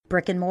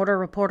Brick and Mortar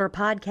Reporter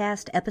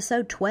Podcast,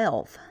 Episode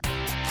 12.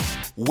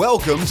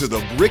 Welcome to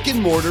the Brick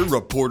and Mortar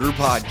Reporter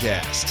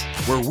Podcast,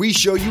 where we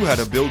show you how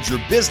to build your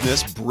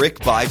business brick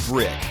by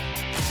brick.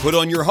 Put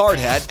on your hard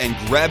hat and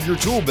grab your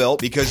tool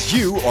belt because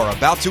you are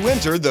about to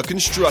enter the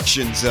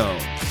construction zone.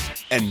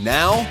 And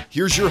now,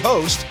 here's your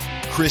host,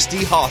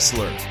 Christy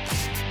Hostler.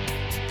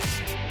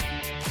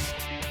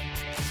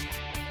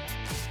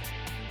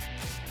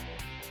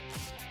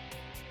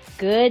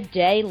 Good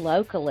day,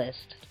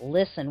 localist.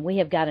 Listen, we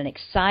have got an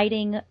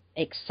exciting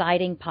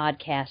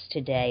podcast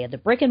today. The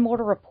Brick and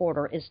Mortar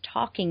Reporter is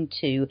talking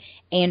to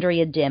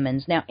Andrea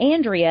Demons. Now,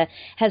 Andrea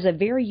has a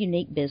very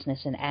unique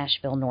business in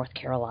Asheville, North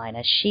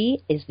Carolina.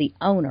 She is the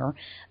owner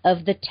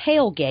of the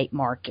Tailgate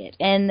Market.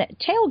 And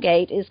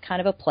Tailgate is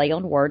kind of a play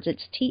on words.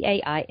 It's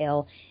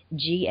Tailgait,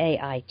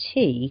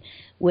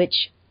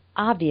 which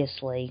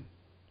obviously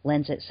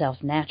lends itself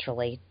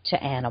naturally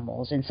to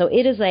animals. And so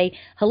it is a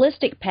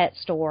holistic pet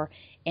store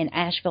in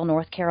Asheville,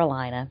 North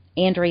Carolina.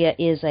 Andrea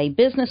is a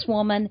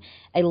businesswoman,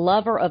 a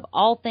lover of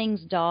all things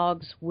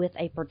dogs with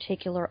a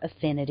particular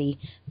affinity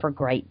for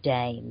Great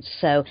Danes.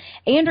 So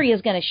Andrea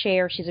is going to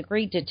share, she's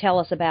agreed to tell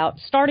us about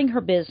starting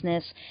her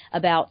business,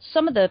 about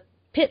some of the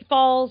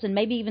pitfalls and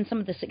maybe even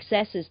some of the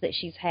successes that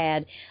she's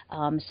had,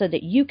 so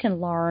that you can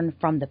learn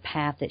from the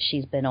path that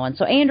she's been on.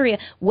 So Andrea,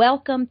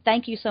 welcome.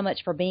 Thank you so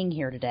much for being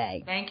here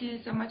today. Thank you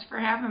so much for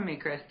having me,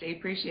 Christy.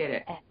 Appreciate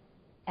it.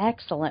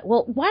 Excellent.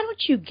 Well, why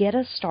don't you get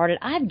us started?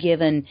 I've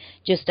given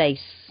just a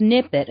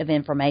snippet of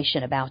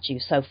information about you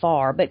so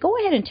far, but go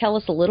ahead and tell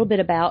us a little bit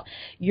about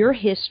your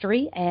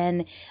history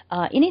and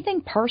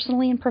anything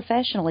personally and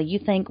professionally you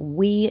think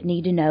we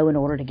need to know in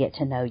order to get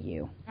to know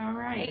you. All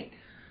right.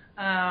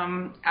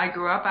 I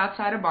grew up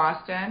outside of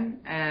Boston,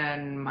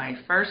 and my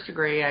first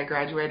degree, I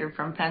graduated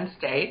from Penn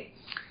State,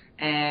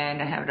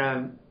 and I have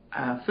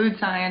a food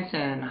science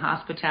and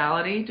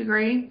hospitality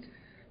degree.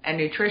 And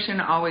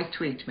nutrition always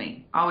tweaked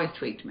me. So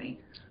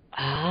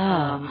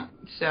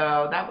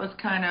that was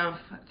kind of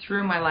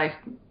through my life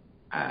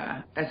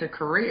as a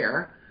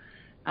career.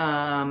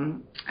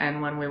 And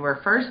when we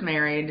were first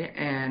married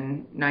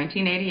in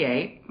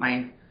 1988,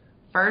 my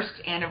first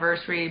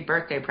anniversary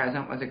birthday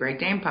present was a Great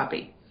Dane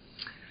puppy.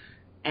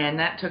 And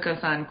that took us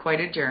on quite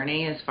a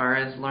journey as far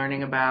as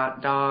learning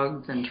about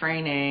dogs and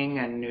training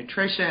and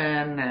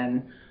nutrition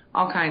and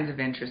all kinds of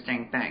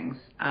interesting things.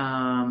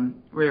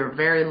 We were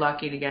very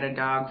lucky to get a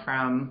dog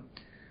from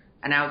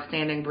an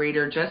outstanding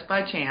breeder just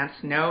by chance,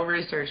 no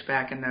research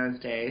back in those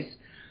days.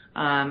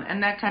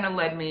 And that kind of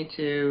led me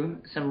to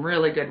some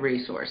really good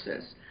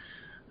resources.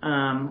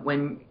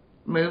 We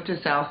moved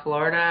to South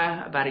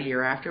Florida about a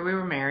year after we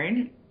were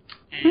married.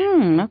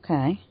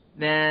 Okay.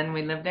 Then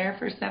we lived there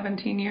for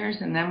 17 years,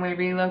 and then we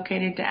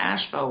relocated to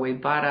Asheville. We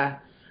bought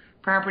a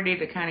property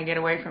to kind of get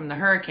away from the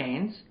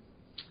hurricanes,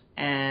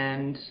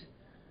 and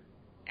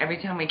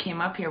every time we came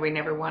up here, we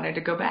never wanted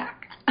to go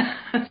back.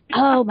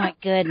 Oh, my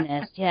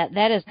goodness. Yeah,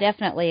 that is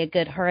definitely a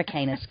good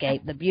hurricane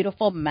escape, the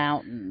beautiful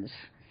mountains.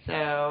 So,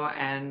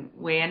 and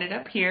we ended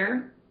up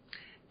here,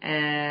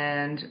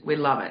 and we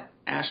love it.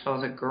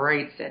 Asheville is a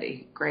great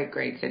city, great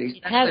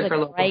city, especially for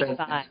local business.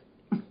 Vibe.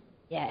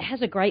 Yeah, it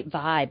has a great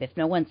vibe. If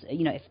no one's,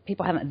 if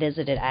people haven't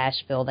visited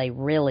Asheville, they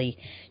really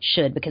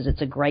should, because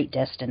it's a great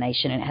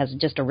destination and it has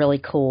just a really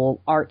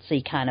cool,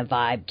 artsy kind of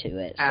vibe to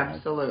it. So.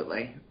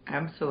 Absolutely.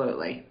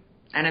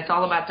 And it's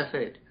all about the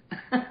food.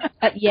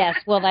 Yes,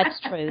 well, that's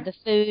true. The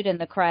food and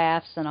the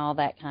crafts and all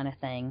that kind of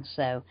thing.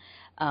 So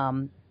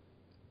can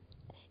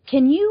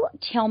you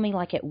tell me,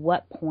 at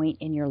what point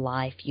in your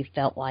life you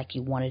felt like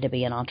you wanted to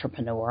be an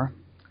entrepreneur?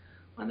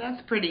 Well,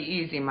 that's pretty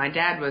easy. My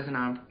dad was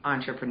an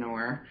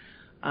entrepreneur.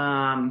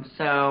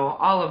 So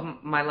all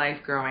of my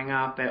life growing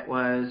up,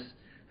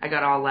 I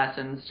got all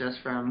lessons just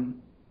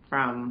from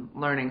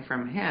learning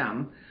from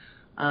him.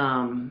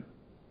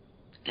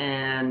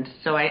 And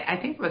so I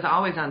think it was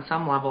always on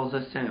some levels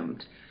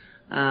assumed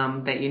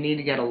that you need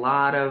to get a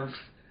lot of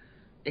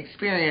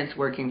experience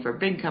working for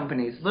big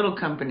companies, little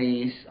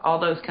companies, all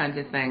those kinds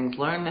of things,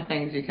 learn the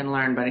things you can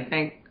learn. But I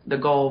think the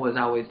goal was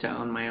always to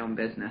own my own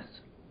business.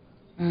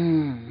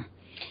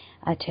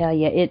 I tell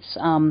you, it's,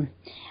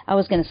 I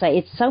was going to say,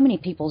 it's so many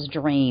people's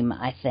dream,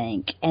 I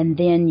think. And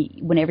then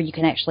whenever you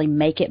can actually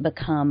make it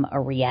become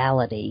a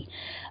reality,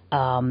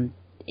 do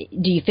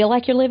you feel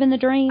like you're living the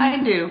dream?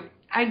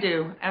 I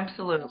do,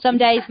 absolutely. Some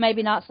days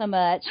maybe not so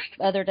much,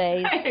 other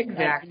days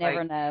exactly. You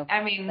never know.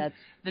 I mean,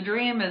 the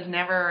dream is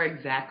never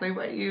exactly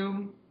what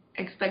you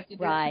expected it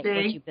to be. Right,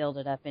 but you build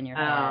it up in your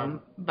head.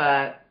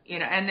 But,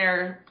 and there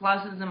are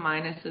pluses and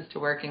minuses to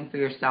working for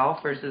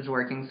yourself versus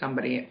working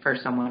for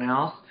someone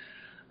else.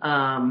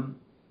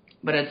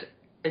 But it's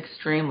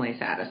extremely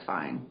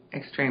satisfying.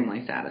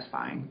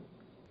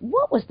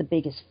 What was the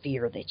biggest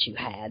fear that you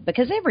had?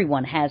 Because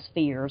everyone has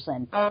fears,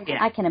 and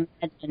I can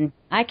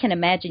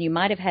imagine you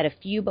might have had a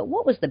few, but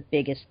what was the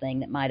biggest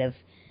thing that might have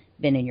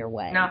been in your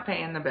way? Not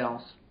paying the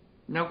bills.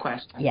 No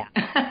question. Yeah.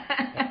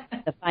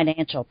 the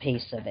financial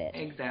piece of it.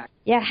 Exactly.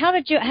 Yeah, how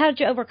did you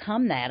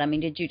overcome that? I mean,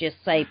 did you just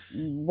say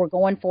we're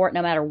going for it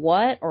no matter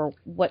what, or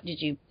what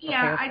did you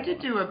prepare I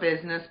did do a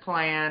business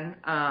plan.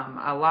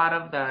 A lot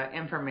of the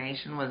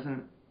information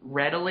wasn't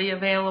readily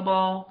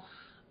available.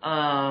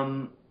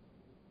 And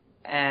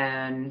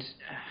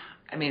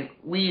I mean,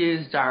 we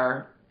used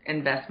our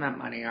investment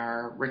money,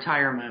 our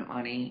retirement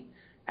money.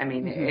 I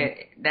mean,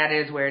 that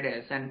is where it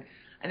is. And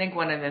I think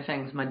one of the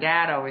things my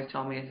dad always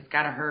told me is it's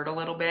got to hurt a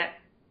little bit.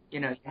 You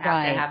know, you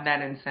have to have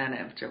that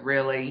incentive to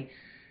really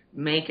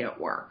make it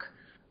work.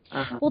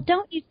 Well,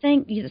 don't you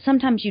think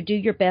sometimes you do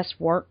your best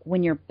work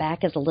when your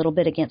back is a little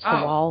bit against the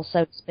wall,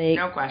 so to speak?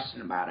 No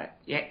question about it.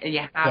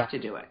 You have to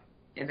do it.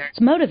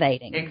 It's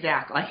motivating.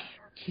 Exactly.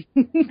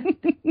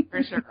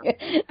 For sure.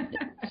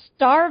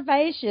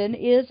 Starvation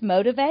is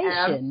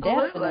motivation.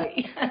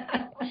 Absolutely.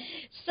 Definitely.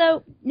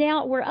 So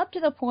now we're up to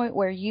the point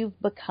where you've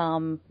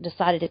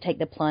decided to take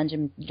the plunge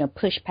and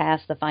push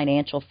past the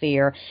financial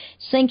fear,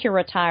 sink your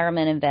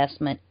retirement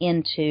investment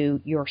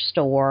into your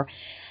store.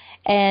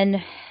 And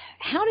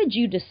how did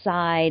you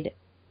decide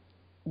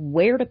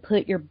where to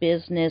put your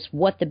business,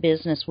 what the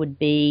business would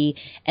be,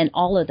 and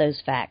all of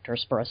those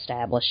factors for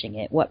establishing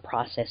it? What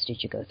process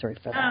did you go through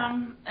for that?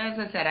 As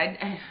I said,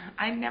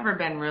 I've never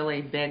been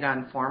really big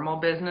on formal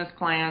business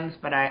plans,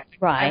 but I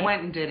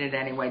went and did it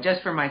anyway,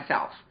 just for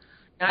myself.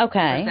 Not to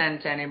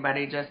present to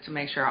anybody, just to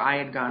make sure I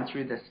had gone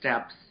through the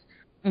steps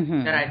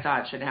that I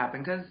thought should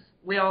happen, because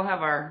we all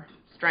have our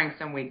strengths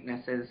and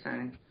weaknesses.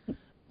 And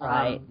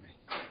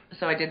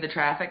so I did the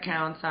traffic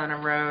counts on a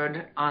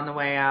road on the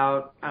way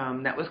out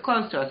that was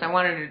close to us. I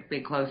wanted it to be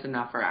close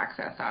enough for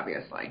access,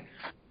 obviously.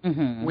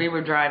 We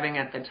were driving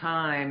at the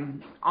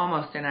time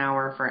almost an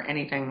hour for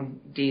anything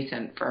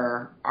decent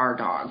for our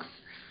dogs.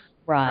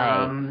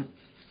 Right.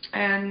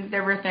 And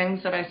there were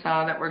things that I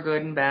saw that were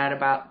good and bad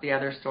about the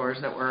other stores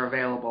that were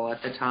available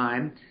at the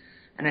time.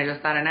 And I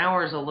just thought an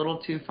hour is a little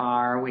too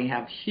far. We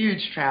have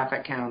huge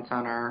traffic counts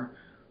on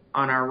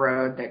our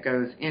road that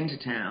goes into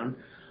town.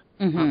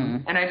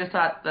 And I just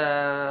thought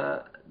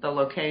the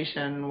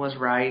location was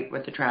right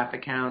with the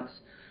traffic counts.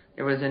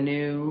 There was a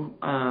new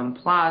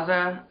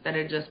plaza that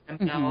had just been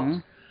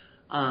built.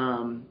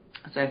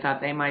 So I thought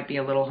they might be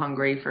a little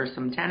hungry for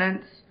some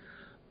tenants.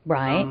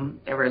 Right.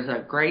 There was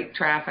a great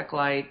traffic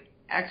light,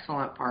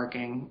 excellent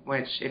parking,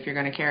 which if you're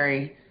going to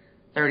carry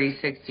 30,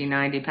 60,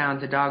 90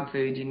 pounds of dog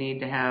food, you need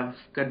to have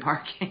good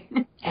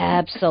parking.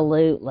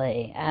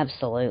 Absolutely.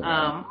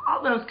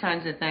 All those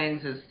kinds of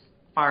things as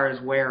far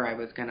as where I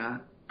was going to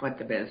put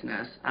the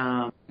business.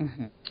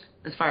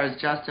 As far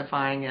as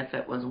justifying if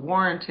it was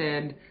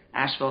warranted,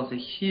 Asheville's a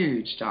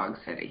huge dog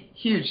city.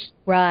 Huge.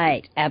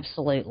 Right,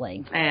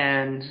 absolutely.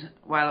 And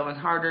while it was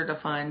harder to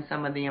find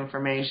some of the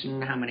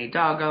information, how many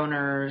dog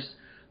owners,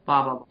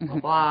 blah, blah, blah,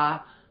 blah,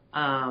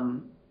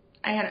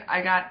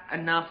 I got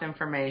enough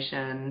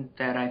information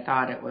that I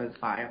thought it was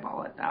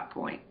viable at that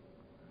point.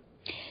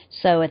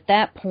 So at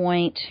that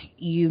point,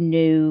 you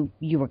knew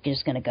you were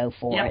just going to go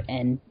for it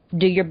and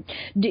do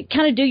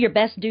your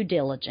best due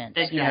diligence.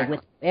 Exactly.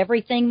 With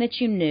everything that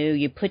you knew,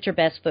 you put your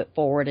best foot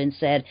forward and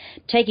said,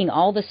 taking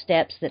all the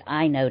steps that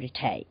I know to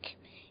take.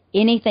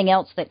 Anything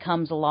else that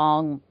comes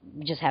along,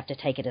 you just have to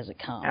take it as it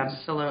comes.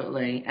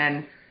 Absolutely.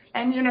 And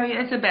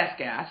it's a best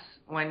guess.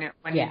 When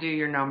you do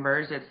your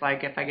numbers, it's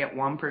like if I get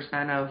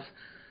 1% of,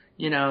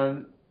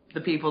 the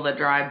people that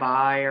drive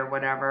by or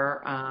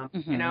whatever,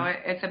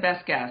 it's a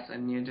best guess,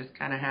 and you just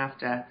kind of have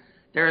to.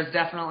 There is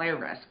definitely a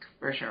risk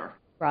for sure.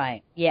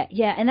 Right. Yeah.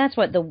 And that's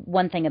what the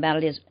one thing about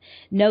it is.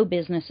 No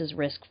business is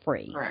risk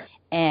free. Right.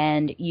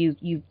 And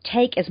you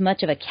take as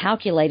much of a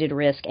calculated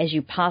risk as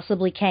you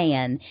possibly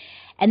can.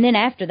 And then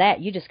after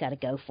that, you just got to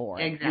go for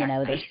it.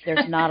 Exactly.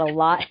 There's not a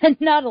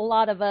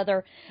lot of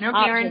other no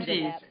options.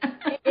 Guarantees.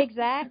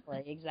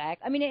 Exactly.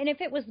 I mean, and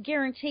if it was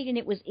guaranteed and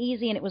it was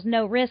easy and it was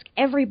no risk,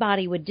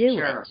 everybody would do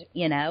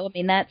it. I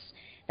mean,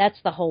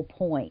 that's the whole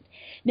point.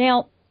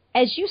 Now,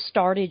 as you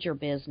started your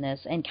business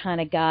and kind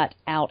of got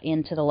out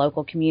into the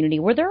local community,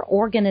 were there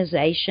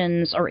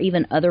organizations or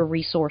even other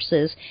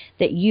resources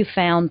that you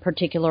found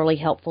particularly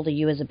helpful to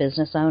you as a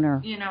business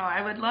owner?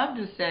 I would love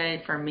to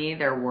say for me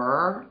there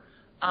were.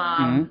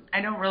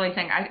 I don't really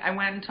think I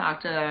went and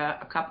talked to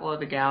a couple of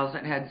the gals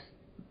that had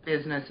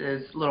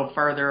businesses a little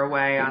further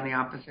away on the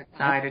opposite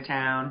side of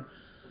town.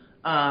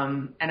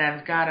 And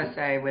I've got to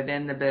say,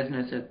 within the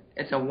business,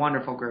 it's a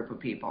wonderful group of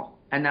people,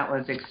 and that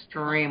was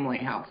extremely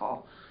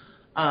helpful.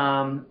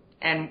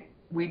 And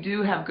we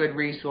do have good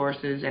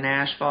resources in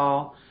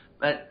Asheville,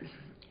 but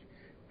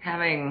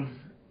having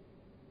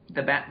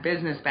the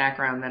business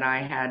background that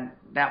I had,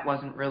 that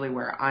wasn't really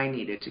where I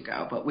needed to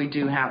go, but we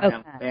do have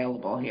them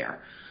available here.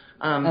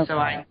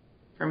 So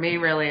for me,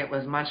 really, it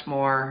was much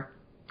more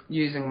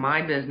using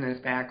my business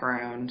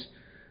background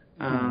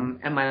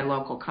and my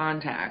local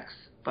contacts.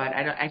 But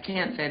I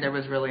can't say there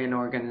was really an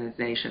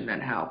organization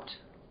that helped.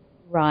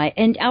 Right.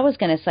 And I was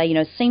going to say,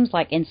 it seems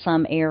like in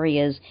some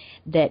areas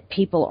that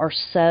people are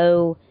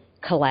so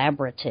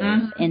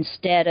collaborative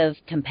instead of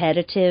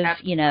competitive,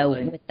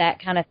 Absolutely. with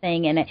that kind of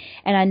thing. And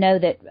I know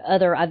that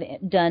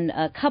I've done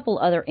a couple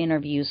other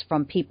interviews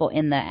from people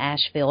in the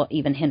Asheville,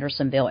 even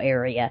Hendersonville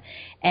area,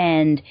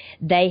 and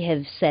they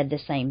have said the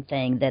same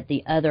thing, that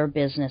the other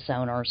business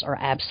owners are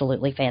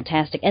absolutely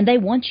fantastic, and they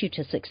want you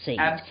to succeed.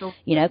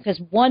 Absolutely.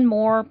 Because one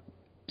more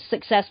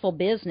successful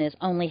business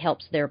only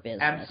helps their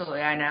business.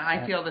 Absolutely. I know.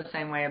 I feel the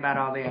same way about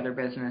all the other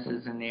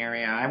businesses in the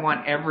area. I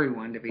want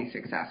everyone to be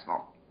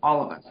successful.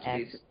 All of us to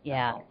be successful.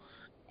 Yeah.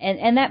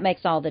 And that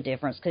makes all the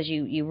difference, because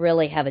you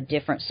really have a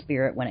different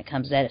spirit when it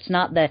comes to that. It's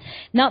not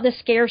the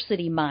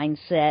scarcity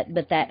mindset,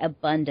 but that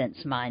abundance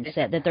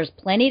mindset, that there's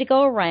plenty to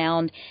go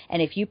around, and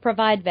if you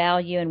provide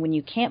value, and when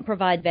you can't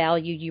provide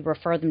value, you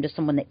refer them to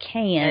someone that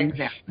can,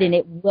 then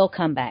it will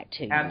come back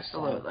to you.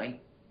 Absolutely. So.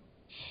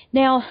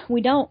 Now,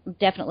 we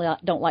definitely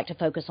don't like to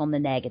focus on the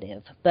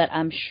negative, but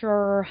I'm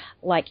sure,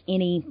 like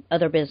any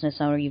other business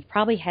owner, you've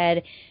probably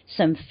had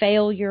some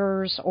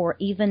failures, or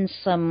even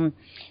some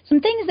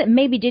things that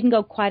maybe didn't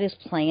go quite as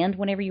planned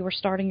whenever you were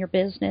starting your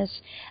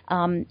business.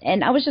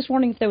 And I was just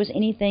wondering if there was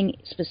anything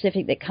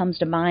specific that comes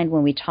to mind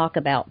when we talk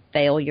about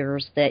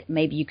failures that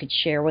maybe you could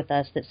share with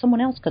us that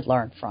someone else could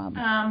learn from.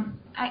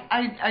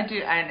 I do,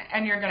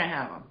 and you're going to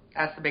have them.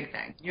 That's the big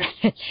thing.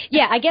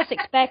 Yeah, I guess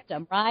expect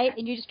them, right?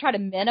 And you just try to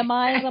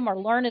minimize them or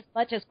learn as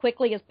much as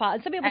quickly as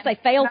possible. Some people say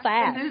fail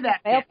fast. Do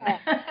that. Fail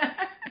fast.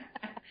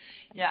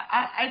 Yeah,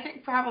 I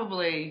think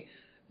probably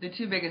the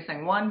two biggest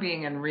things, one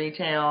being in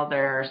retail,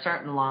 there are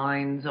certain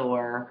lines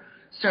or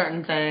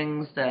certain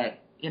things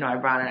that, I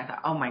brought in, I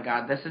thought, oh my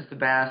God, this is the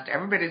best.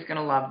 Everybody's going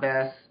to love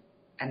this.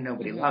 And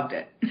nobody loved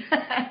it.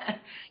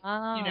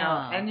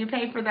 And you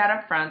pay for that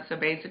up front. So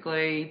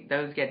basically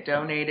those get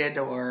donated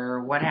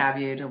or what have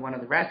you to one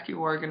of the rescue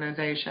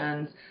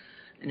organizations.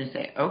 And you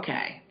say,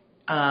 okay.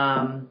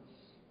 Some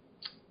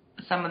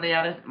of the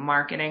other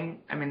marketing,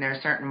 there are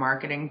certain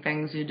marketing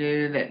things you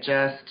do that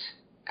just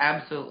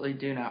absolutely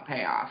do not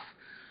pay off.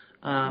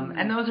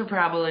 And those are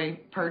probably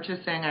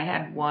purchasing. I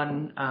had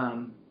one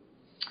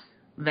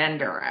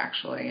vendor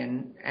actually,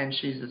 and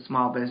she's a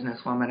small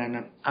businesswoman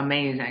and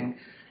amazing.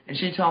 And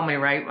she told me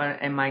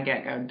right in my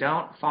get-go,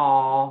 don't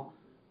fall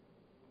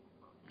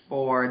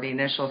for the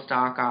initial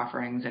stock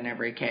offerings in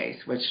every case,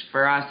 which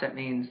for us it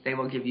means they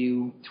will give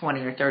you 20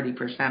 or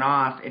 30%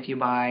 off if you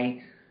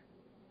buy,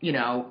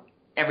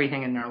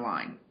 everything in their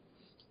line.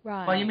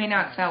 Right. Well, you may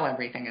not sell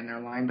everything in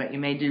their line, but you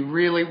may do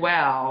really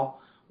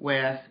well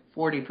with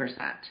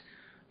 40%.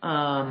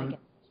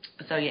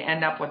 So you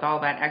end up with all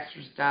that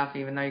extra stuff,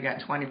 even though you got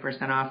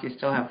 20% off, you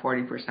still have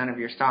 40% of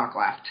your stock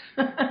left.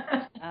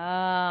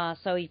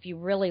 So if you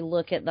really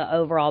look at the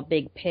overall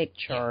big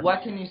picture,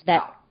 what can you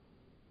sell?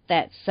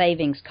 That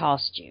savings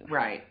cost you.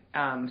 Right.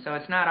 So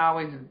it's not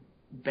always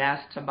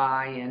best to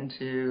buy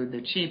into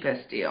the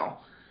cheapest deal.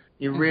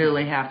 You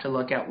really have to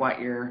look at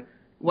what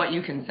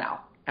you can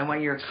sell and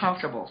what you're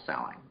comfortable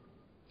selling.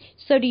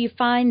 So do you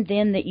find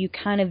then that you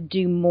kind of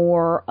do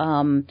more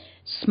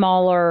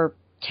smaller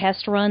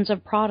test runs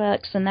of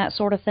products and that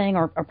sort of thing,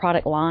 or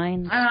product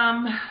lines?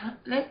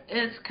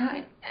 It's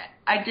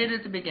I did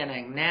at the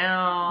beginning.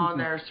 Now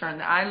there are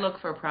certain, I look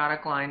for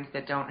product lines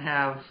that don't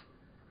have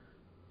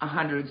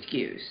 100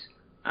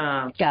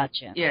 SKUs.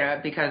 Gotcha. Yeah,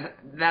 because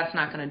that's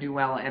not going to do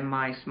well in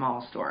my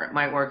small store. It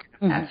might work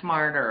in a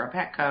PetSmart or a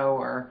Petco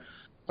or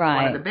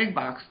one of the big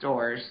box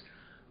stores.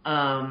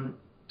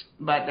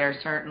 But there are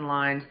certain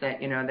lines that,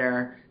 there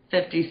are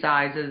 50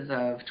 sizes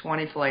of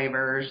 20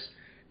 flavors,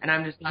 and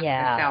I'm just not going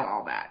to sell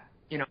all that.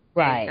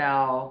 I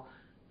sell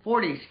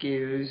 40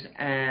 SKUs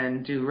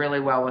and do really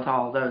well with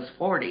all of those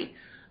 40.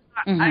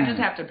 I just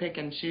have to pick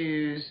and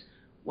choose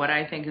what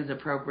I think is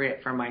appropriate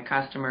for my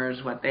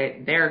customers, what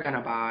they're going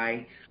to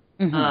buy,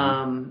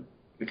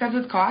 because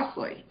it's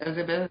costly as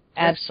a business.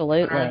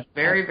 Absolutely. It's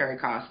very, very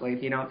costly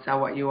if you don't sell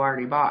what you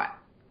already bought.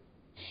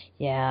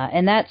 Yeah,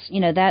 and that's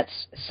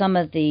some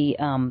of the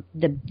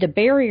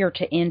barrier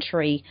to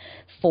entry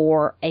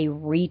for a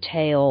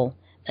retail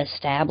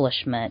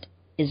establishment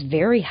is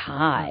very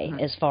high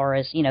as far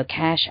as,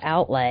 cash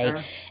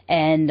outlay.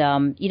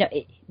 And,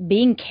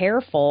 being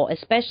careful,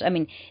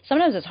 especially,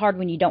 sometimes it's hard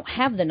when you don't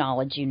have the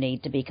knowledge you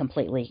need to be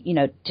completely,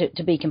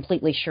 to be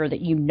completely sure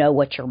that you know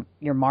what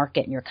your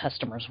market and your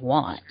customers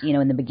want.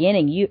 In the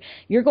beginning,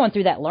 you're going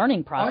through that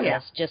learning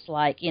process, just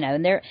like,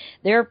 and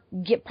they're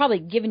probably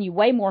giving you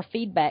way more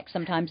feedback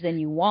sometimes than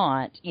you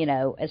want,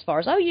 as far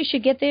as, oh, you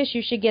should get this,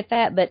 you should get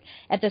that. But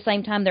at the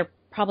same time, they're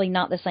probably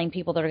not the same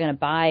people that are going to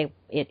buy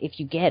it if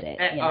you get it.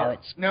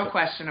 It's no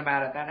question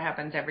about it. That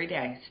happens every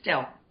day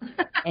still.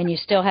 And you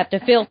still have to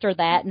filter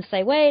that and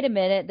say, wait a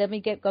minute, let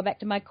me go back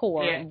to my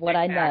core of what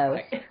I know.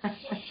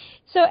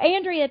 So,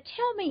 Andrea,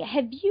 tell me,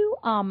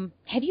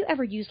 have you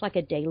ever used like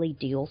a daily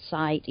deal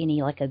site,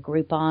 any like a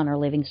Groupon or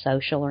Living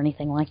Social or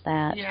anything like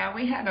that? Yeah,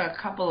 we had a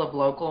couple of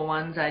local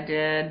ones I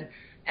did,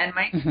 and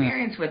my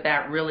experience with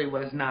that really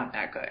was not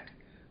that good.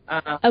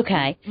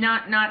 Okay.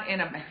 Not in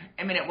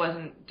it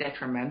wasn't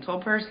detrimental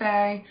per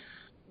se.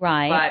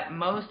 Right. But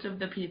most of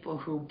the people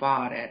who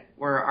bought it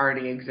were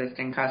already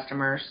existing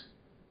customers.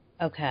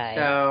 Okay.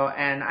 So,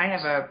 and I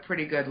have a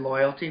pretty good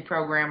loyalty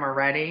program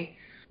already.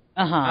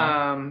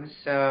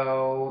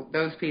 So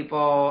those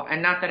people,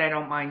 and not that I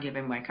don't mind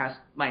giving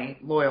my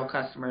loyal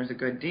customers a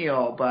good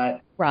deal,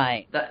 but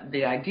right.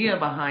 The idea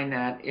behind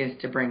that is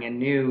to bring in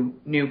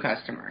new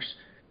customers.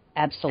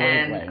 Absolutely.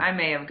 And I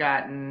may have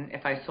gotten,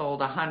 if I sold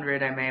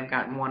 100, I may have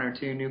gotten 1 or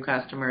 2 new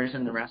customers,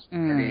 and the rest were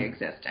already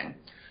existing.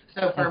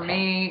 So for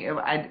me,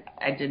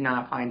 I did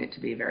not find it to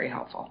be very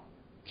helpful.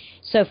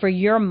 So for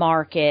your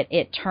market,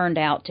 it turned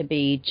out to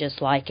be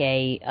just like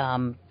a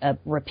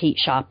repeat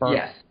shopper.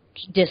 Yes.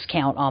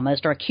 Discount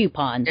almost, or a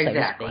coupon, so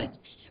to speak,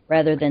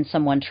 rather than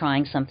someone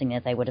trying something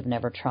that they would have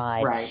never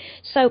tried. Right.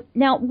 So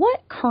now,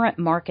 what current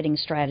marketing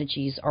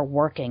strategies are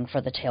working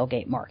for the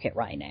tailgate market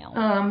right now?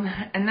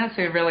 And that's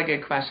a really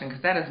good question,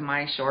 because that is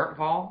my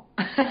shortfall.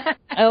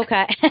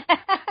 Okay.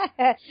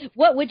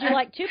 What would you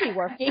like to be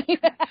working?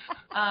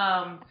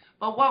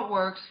 But what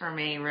works for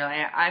me, really,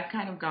 I've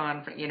kind of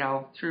gone,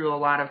 through a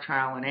lot of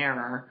trial and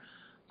error.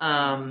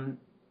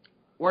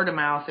 Word of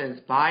mouth is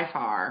by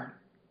far,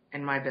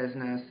 in my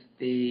business,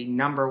 the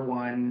number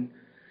one.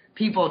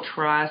 People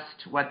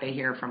trust what they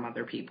hear from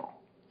other people.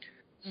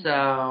 Mm-hmm.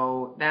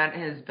 So that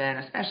has been,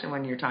 especially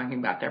when you're talking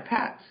about their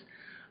pets.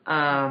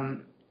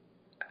 So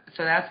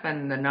that's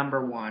been the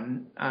number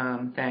one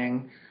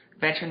thing.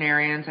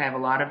 Veterinarians, I have a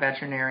lot of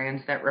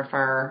veterinarians that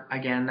refer.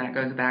 Again, that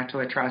goes back to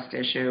a trust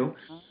issue,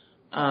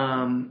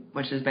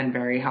 which has been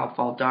very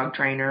helpful. Dog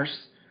trainers,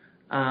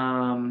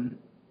 and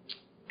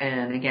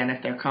again,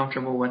 if they're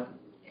comfortable with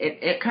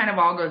it kind of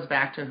all goes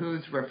back to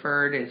who's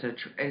referred is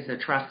a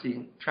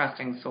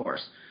trusting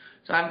source.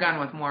 So I've gone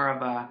with more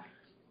of a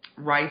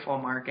rifle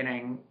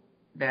marketing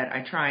that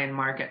I try and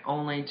market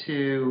only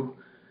to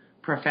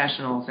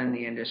professionals in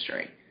the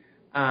industry.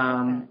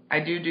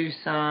 I do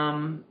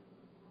some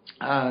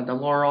the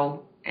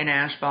Laurel in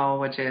Asheville,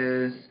 which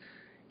is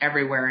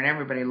everywhere, and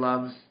everybody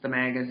loves the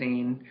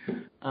magazine.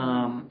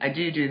 I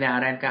do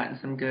that. I've gotten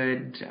some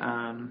good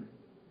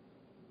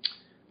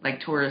like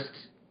tourist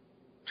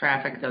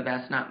traffic, though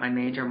that's not my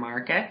major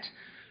market.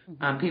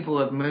 People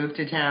who have moved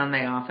to town,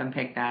 they often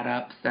pick that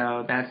up,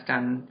 so that's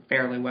done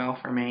fairly well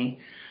for me.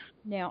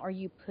 Now, are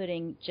you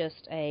putting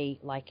just a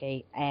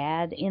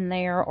ad in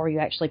there, or are you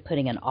actually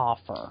putting an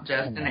offer?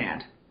 Just an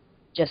ad.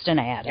 Just an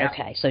ad. Yep.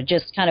 Okay. So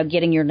just kind of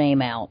getting your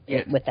name out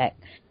yes. with that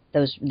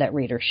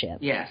readership.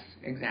 Yes,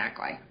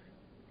 exactly.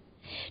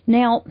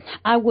 Now,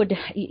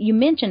 you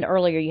mentioned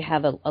earlier you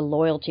have a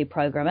loyalty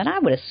program, and I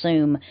would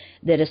assume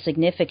that a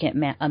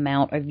significant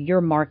amount of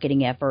your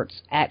marketing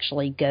efforts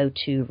actually go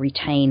to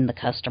retain the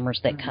customers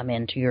that come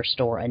into your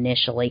store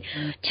initially.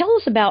 Tell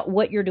us about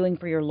what you're doing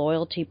for your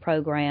loyalty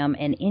program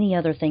and any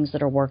other things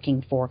that are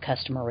working for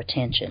customer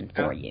retention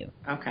for you.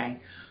 Okay.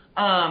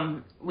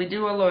 We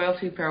do a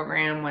loyalty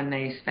program. When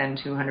they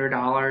spend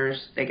 $200,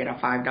 they get a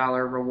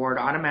 $5 reward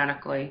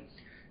automatically.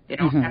 They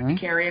don't have to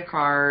carry a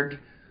card.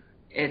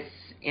 It's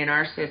in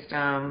our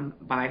system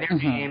by their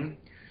name.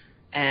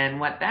 And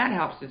what that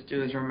helps us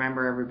do is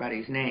remember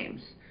everybody's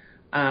names.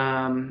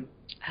 Every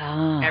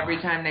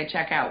time they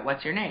check out,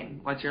 what's your name?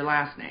 What's your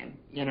last name?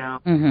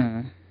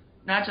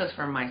 Not just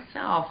for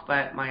myself,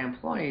 but my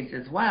employees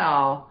as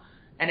well.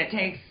 And it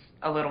takes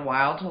a little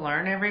while to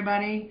learn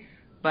everybody,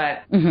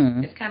 but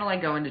it's kind of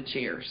like going to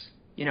Cheers.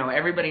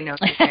 Everybody knows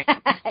your name.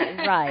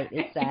 Right,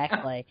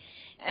 exactly.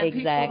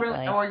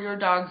 Exactly. Or your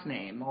dog's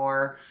name,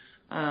 or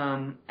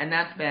and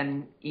that's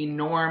been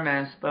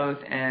enormous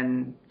both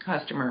in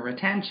customer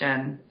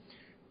retention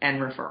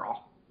and referral.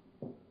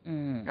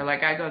 They're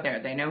like, I go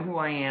there. They know who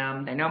I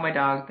am. They know my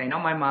dogs. They know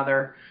my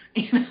mother.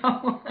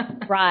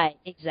 Right,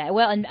 exactly.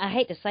 Well, and I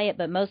hate to say it,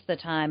 but most of the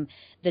time,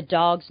 the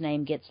dog's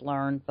name gets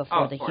learned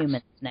before the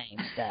human's name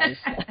does.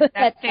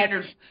 That's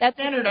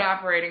standard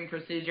operating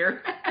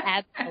procedure.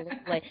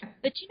 Absolutely.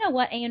 But you know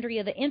what,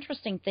 Andrea? The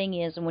interesting thing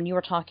is, and when you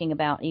were talking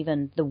about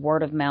even the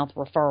word of mouth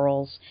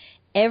referrals,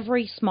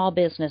 every small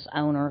business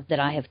owner that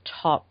I have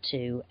talked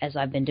to as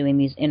I've been doing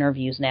these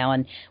interviews now,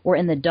 and we're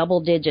in the double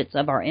digits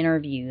of our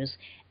interviews,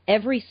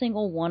 every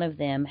single one of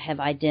them have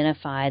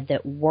identified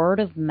that word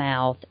of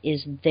mouth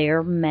is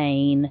their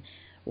main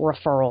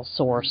referral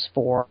source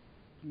for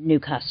new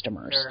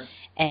customers. Sure.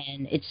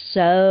 And it's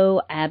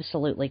so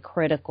absolutely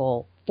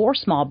critical for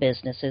small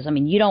businesses. I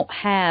mean, you don't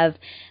have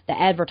the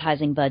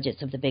advertising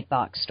budgets of the big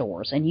box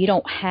stores, and you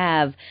don't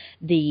have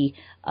the,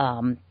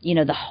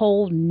 the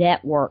whole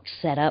network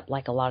set up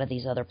like a lot of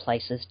these other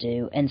places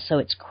do. And so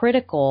it's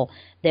critical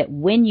that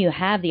when you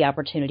have the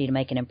opportunity to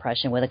make an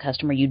impression with a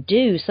customer, you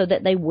do, so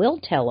that they will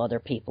tell other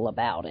people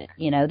about it.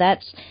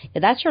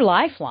 That's your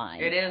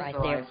lifeline. It is right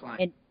the there.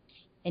 lifeline.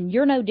 And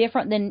you're no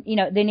different than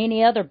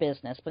any other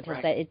business, because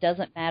right. it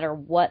doesn't matter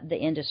what the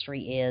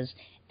industry is.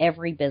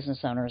 Every business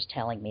owner is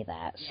telling me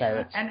that. So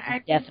yeah. it's and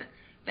I think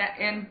that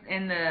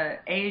in the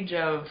age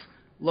of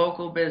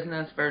local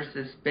business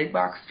versus big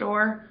box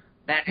store,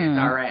 that is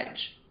our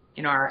edge.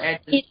 Our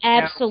edge is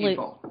absolutely.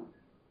 people.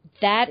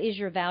 that is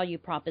your value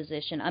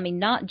proposition. I mean,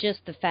 not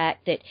just the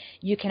fact that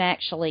you can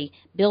actually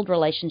build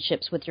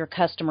relationships with your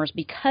customers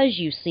because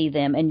you see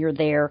them and you're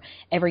there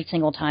every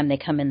single time they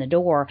come in the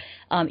door.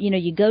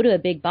 You go to a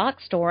big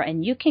box store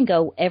and you can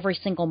go every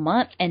single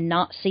month and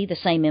not see the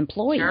same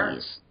employees. Sure.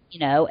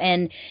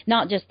 And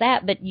not just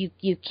that, but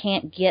you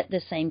can't get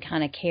the same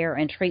kind of care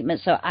and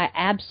treatment. So I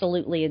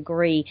absolutely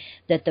agree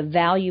that the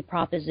value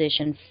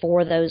proposition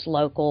for those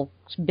local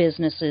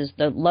businesses,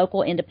 the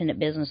local independent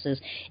businesses,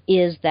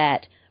 is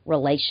that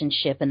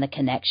relationship and the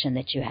connection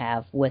that you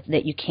have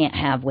that you can't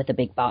have with a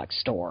big box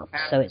store.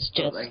 Absolutely.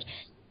 So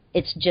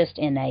it's just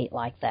innate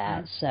like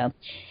that. Mm-hmm. So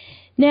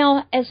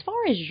now, as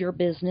far as your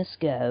business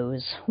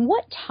goes,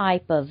 what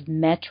type of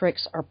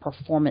metrics or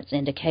performance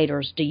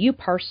indicators do you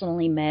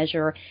personally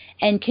measure,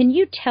 and can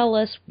you tell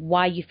us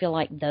why you feel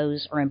like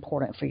those are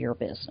important for your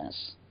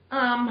business?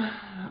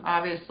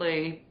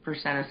 Obviously,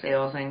 percent of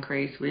sales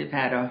increase. We've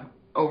had a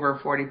over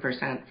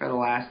 40% for the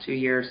last 2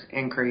 years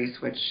increase,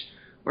 which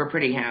we're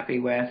pretty happy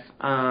with.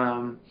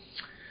 The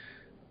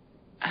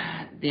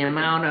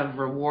amount of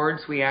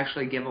rewards we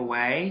actually give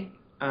away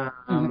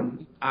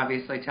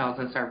obviously tells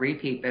us our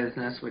repeat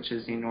business, which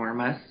is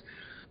enormous.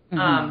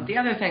 The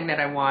other thing that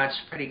I watch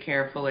pretty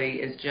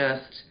carefully is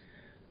just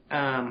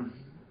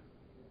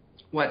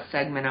what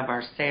segment of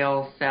our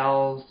sales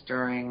sells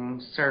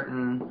during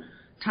certain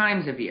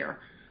times of year.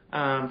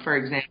 For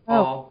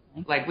example,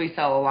 like we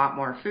sell a lot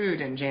more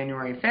food in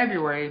January,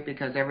 February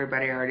because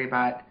everybody already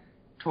bought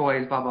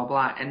toys, blah, blah,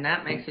 blah. And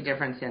that makes a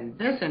difference in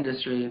this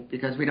industry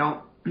because we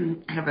don't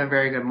have a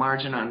very good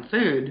margin on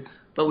food,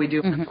 but we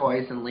do for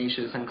toys and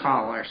leashes and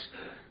collars.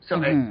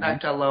 So it's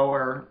such a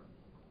lower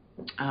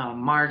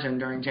margin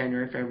during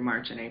January, February,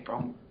 March, and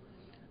April.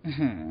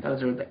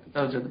 Those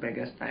are the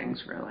biggest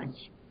things, really.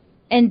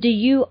 And do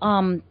you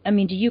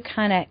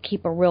kind of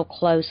keep a real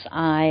close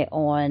eye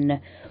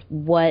on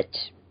what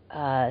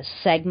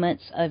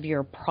segments of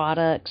your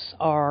products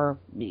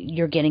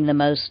you're getting the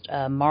most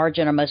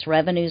margin or most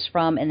revenues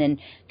from, and then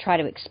try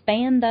to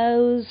expand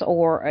those?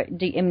 Or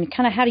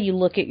how do you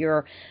look at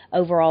your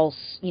overall,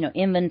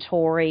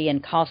 inventory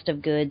and cost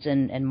of goods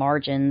and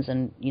margins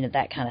and,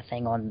 that kind of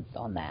thing on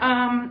that?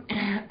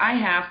 I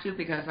have to,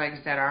 because like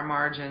I said, our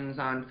margins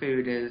on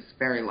food is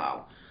very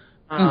low.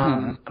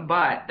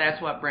 But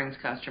that's what brings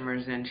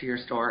customers into your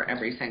store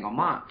every single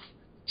month.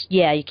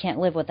 Yeah, you can't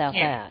live without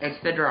that. It's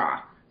the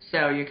draw.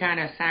 So you kind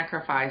of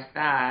sacrifice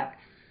that.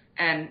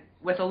 And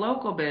with a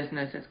local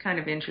business, it's kind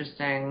of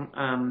interesting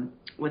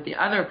with the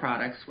other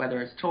products,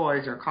 whether it's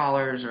toys or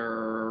collars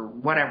or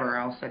whatever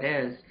else it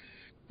is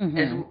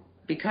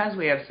because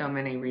we have so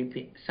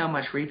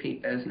much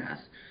repeat business,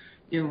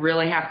 you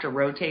really have to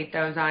rotate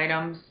those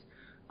items.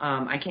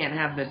 I can't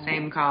have the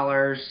same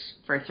collars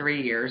for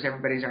 3 years.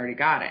 Everybody's already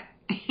got it.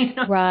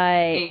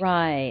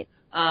 Right.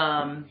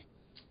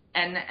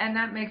 And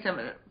that makes it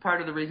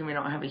part of the reason we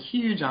don't have a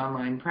huge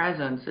online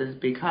presence is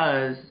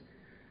because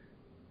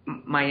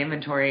my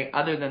inventory,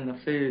 other than the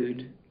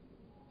food,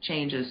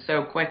 changes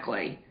so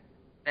quickly.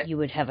 You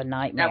would have a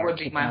nightmare. That would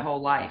be my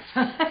whole life.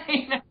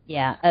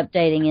 Yeah,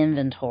 updating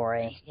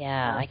inventory.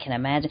 Yeah, I can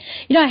imagine.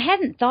 I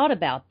hadn't thought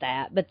about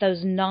that, but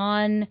those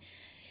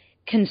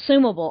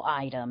non-consumable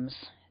items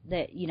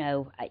that, you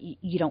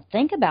don't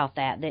think about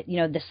that,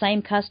 the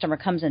same customer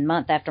comes in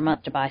month after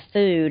month to buy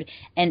food,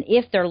 and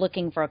if they're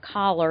looking for a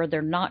collar,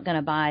 they're not going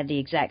to buy the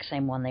exact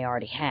same one they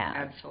already have.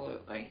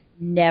 Absolutely.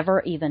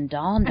 Never even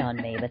dawned on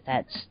me, but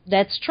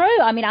that's true.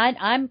 I mean,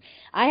 I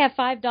have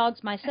 5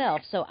 dogs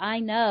myself, so I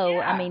know.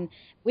 Yeah. I mean,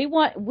 we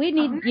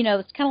need,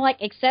 it's kind of like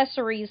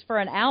accessories for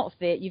an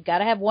outfit. You've got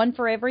to have one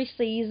for every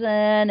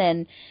season,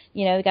 and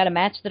you got to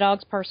match the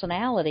dog's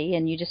personality,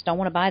 and you just don't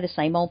want to buy the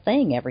same old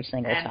thing every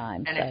single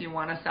time. And if you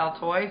want to sell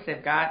toys,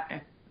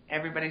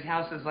 everybody's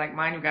house is like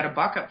mine. You've got a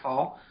bucket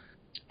full.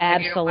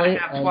 Absolutely. You don't want to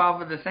have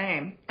 12 of the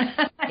same.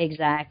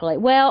 Exactly.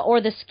 Well,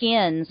 or the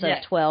skins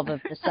of 12 of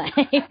the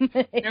same.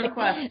 No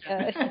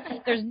question.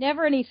 There's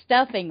never any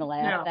stuffing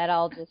left. No. That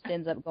all just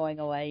ends up going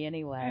away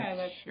anyway. Yeah,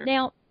 that's true.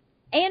 Now,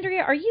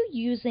 Andrea, are you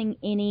using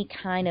any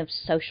kind of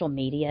social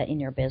media in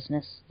your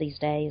business these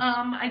days?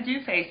 I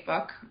do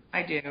Facebook.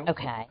 I do.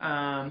 Okay.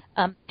 How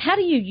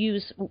do you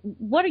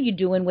what are you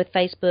doing with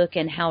Facebook,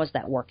 and how is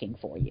that working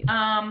for you?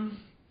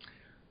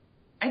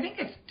 I think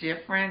it's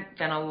different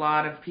than a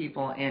lot of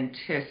people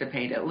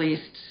anticipate, at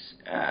least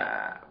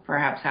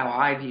perhaps how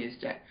I've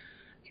used it.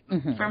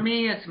 For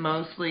me, it's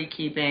mostly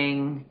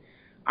keeping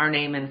our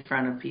name in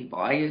front of people.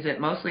 I use it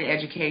mostly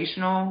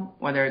educational,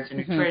 whether it's a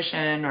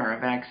nutrition or a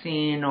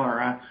vaccine or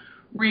a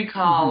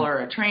recall or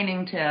a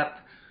training tip,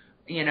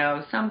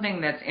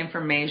 something that's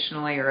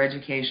informationally or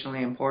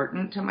educationally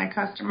important to my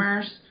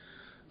customers.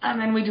 And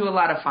then we do a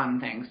lot of fun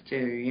things,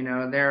 too.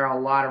 There are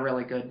a lot of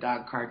really good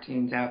dog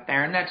cartoons out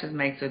there, and that just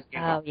makes us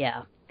giggle. Oh,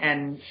 yeah.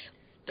 And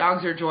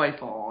dogs are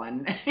joyful.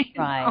 And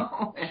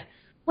right.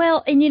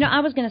 Well, and I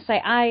was going to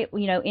say,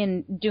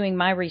 in doing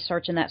my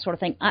research and that sort of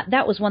thing,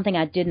 that was one thing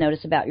I did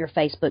notice about your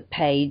Facebook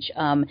page.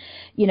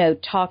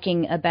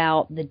 Talking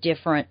about the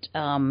different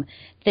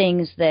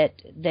things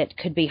that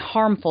could be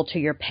harmful to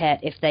your pet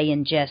if they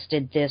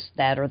ingested this,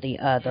 that, or the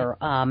other.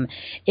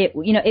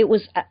 It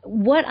was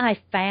what I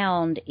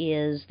found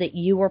is that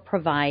you were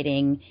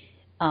providing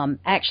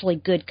actually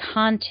good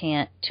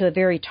content to a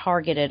very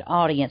targeted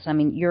audience. I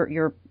mean,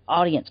 your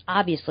audience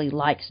obviously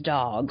likes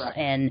dogs, right.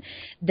 And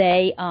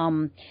they,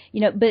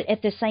 but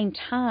at the same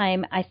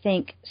time, I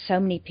think so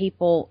many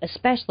people,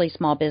 especially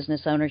small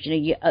business owners,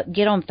 you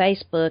get on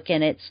Facebook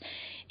and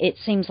it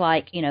seems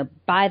like,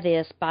 buy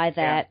this, buy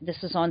that,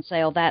 this is on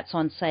sale, that's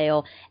on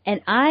sale. And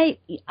I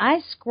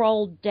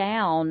scrolled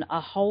down a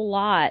whole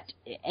lot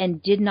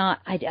and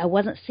I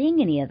wasn't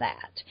seeing any of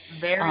that.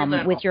 Very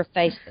little. With your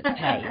Facebook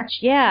page.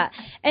 Yeah.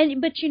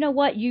 But you know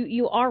what?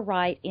 You are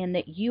right in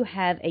that you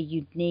have a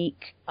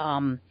unique,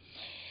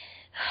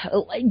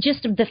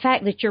 just the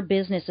fact that your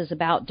business is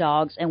about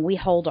dogs, and we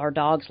hold our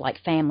dogs like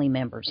family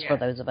members for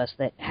those of us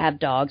that have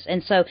dogs.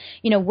 And so,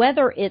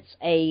 whether it's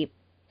a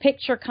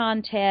picture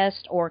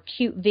contest or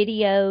cute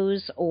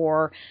videos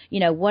or,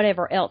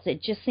 whatever else,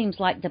 it just seems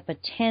like the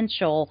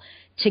potential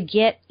to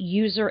get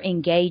user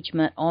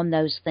engagement on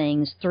those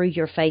things through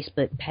your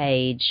Facebook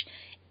page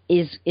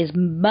is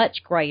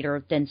much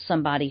greater than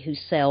somebody who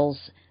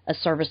sells a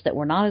service that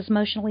we're not as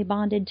emotionally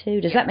bonded to.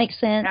 Does that make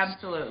sense?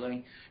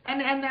 Absolutely.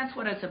 And that's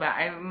what it's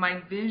about. My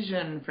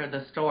vision for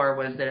the store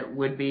was that it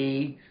would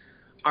be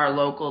our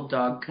local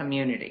dog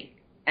community.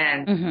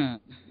 And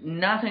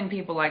nothing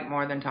people like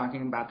more than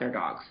talking about their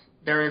dogs.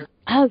 That's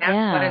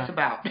what it's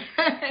about.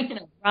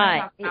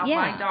 Right. About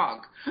my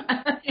dog.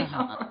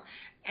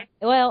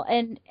 Well,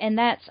 and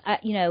that's,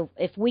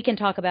 if we can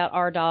talk about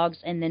our dogs,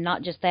 and then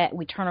not just that,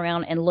 we turn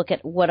around and look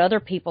at what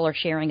other people are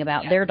sharing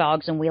about their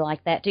dogs, and we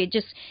like that too.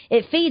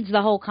 It feeds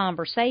the whole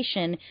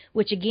conversation,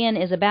 which again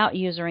is about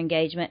user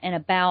engagement and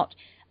about,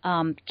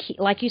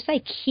 like you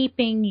say,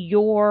 keeping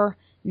your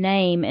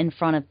name in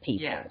front of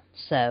people. Yeah.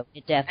 So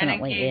it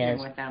definitely and engaging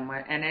is. with them,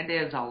 and it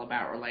is all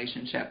about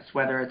relationships,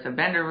 whether it's a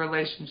vendor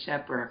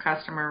relationship or a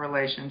customer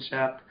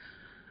relationship,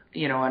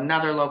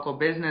 another local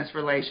business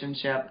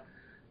relationship.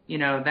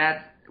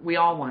 That we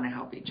all want to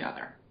help each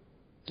other.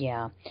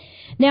 Yeah.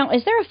 Now,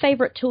 is there a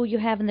favorite tool you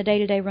have in the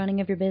day-to-day running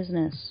of your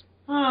business?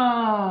 Oh,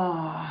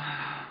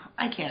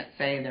 I can't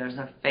say there's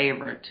a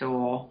favorite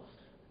tool.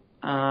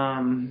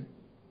 I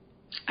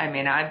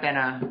mean, I've been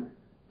a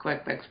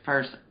QuickBooks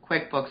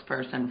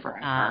person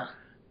forever.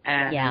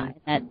 And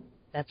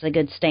that's a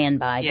good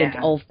standby. Good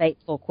old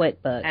faithful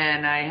QuickBooks.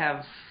 And I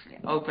have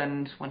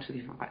opened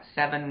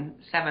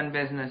 7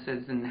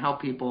 businesses and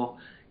help people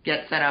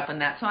get set up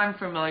and that. So I'm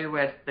familiar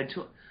with the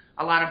tool.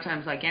 A lot of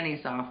times, like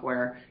any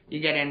software,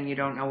 you get in, you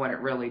don't know what it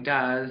really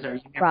does, or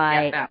you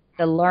never get that.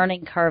 The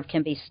learning curve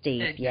can be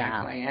steep.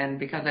 Exactly. And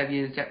because I've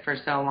used it for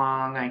so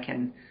long, I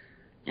can,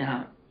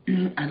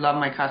 I love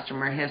my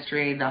customer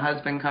history. The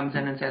husband comes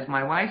in and says,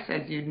 "My wife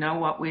says you'd know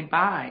what we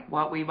buy."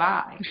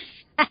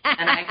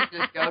 And I can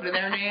just go to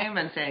their name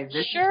and say,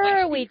 "This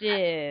Sure we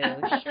do.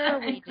 Sure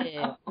we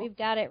do. We've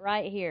got it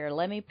right here.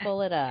 Let me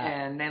pull it up."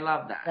 And they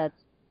love that.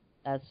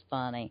 That's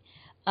funny.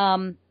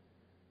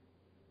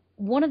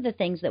 One of the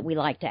things that we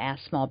like to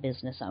ask small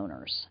business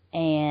owners,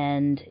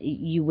 and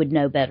you would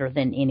know better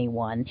than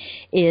anyone,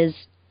 is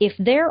if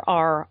there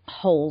are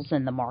holes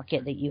in the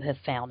market that you have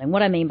found. And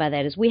what I mean by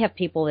that is we have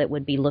people that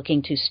would be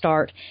looking to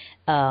start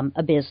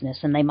a business,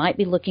 and they might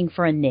be looking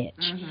for a niche.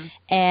 Mm-hmm.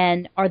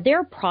 And are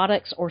there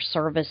products or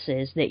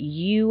services that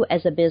you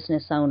as a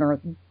business owner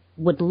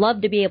would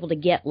love to be able to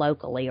get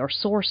locally or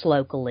source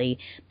locally,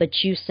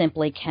 but you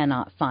simply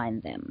cannot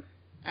find them?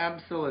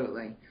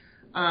 Absolutely.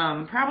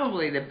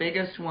 Probably the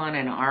biggest one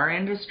in our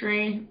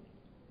industry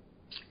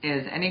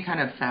is any kind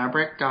of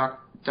fabric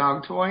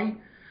dog toy.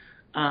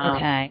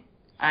 Okay.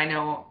 I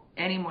know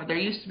anymore. There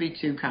used to be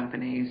 2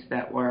 companies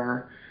that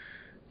were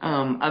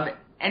of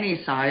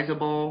any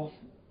sizable.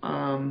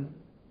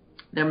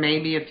 There may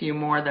be a few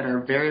more that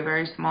are very,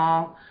 very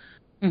small.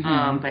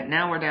 Mm-hmm. But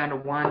now we're down to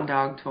 1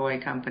 dog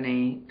toy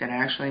company that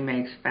actually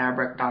makes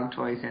fabric dog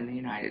toys in the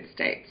United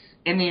States.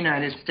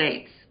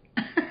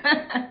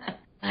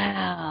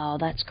 Wow,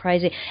 that's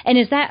crazy. And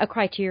is that a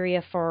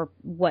criteria for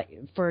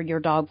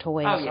your dog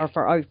toys? Oh, yeah.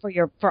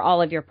 or for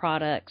all of your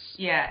products?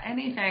 Yeah,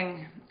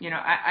 anything,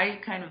 I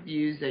kind of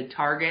use a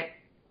target,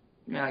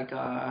 like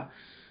I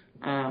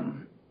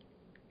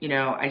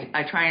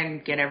try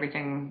and get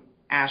everything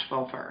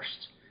Asheville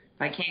first.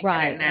 If I can't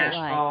get it in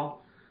Asheville,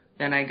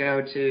 then I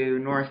go to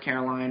North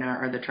Carolina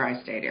or the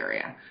tri-state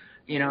area.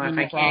 If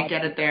I can't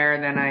get it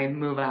there, then I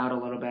move out a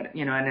little bit,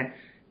 and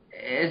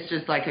it's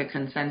just like a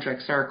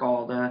concentric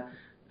circle.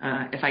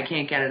 If I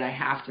can't get it, I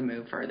have to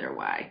move further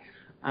away.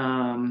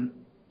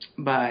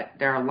 But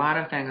there are a lot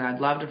of things I'd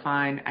love to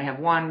find. I have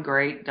one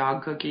great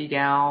dog cookie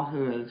gal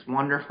who is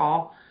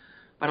wonderful,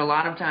 but a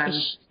lot of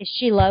times... Is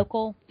she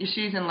local?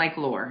 She's in Lake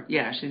Lure.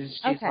 Yeah, she's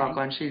okay.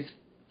 local, and she's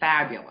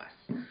fabulous.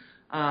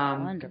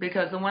 Wonderful.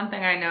 Because the one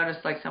thing I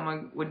noticed, like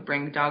someone would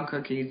bring dog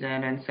cookies in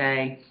and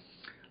say,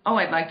 oh,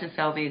 I'd like to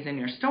sell these in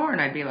your store.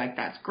 And I'd be like,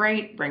 that's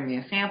great. Bring me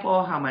a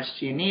sample. How much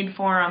do you need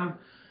for them?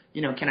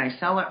 You know, can I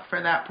sell it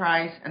for that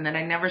price? And then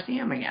I never see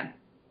them again.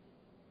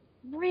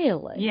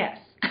 Really? Yes.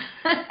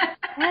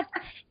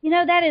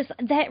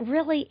 That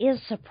really is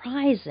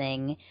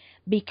surprising,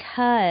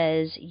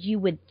 because you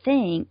would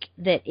think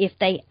that if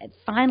they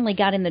finally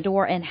got in the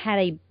door and had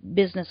a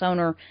business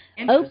owner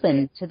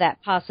open to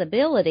that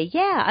possibility,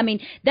 I mean,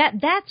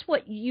 that's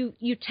what you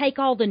take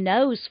all the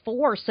no's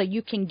for, so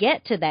you can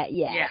get to that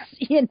yes.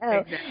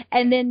 Exactly.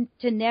 And then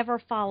to never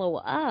follow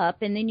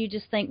up, and then you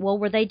just think, well,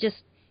 were they just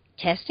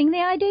testing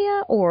the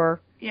idea, or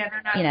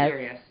they're not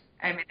serious.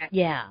 I mean,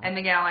 and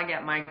the gal I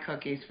get my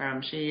cookies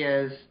from, she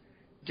is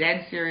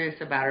dead serious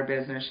about her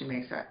business. She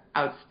makes an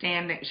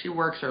outstanding, she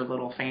works her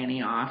little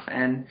fanny off,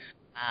 and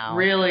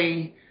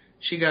really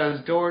she goes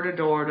door to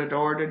door to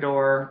door to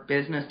door,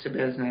 business to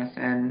business,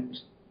 and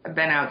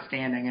been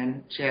outstanding,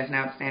 and she has an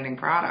outstanding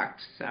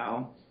product,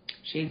 so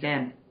she's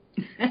in.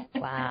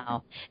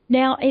 Wow.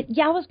 Now,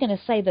 I was going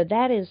to say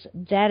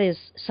that is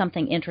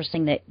something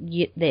interesting that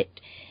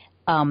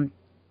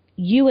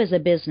you as a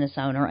business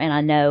owner, and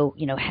I know,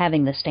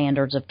 having the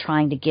standards of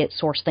trying to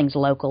source things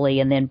locally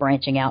and then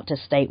branching out to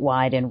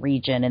statewide and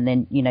region and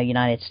then,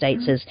 United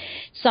States is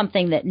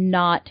something that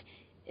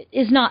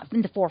is not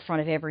in the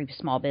forefront of every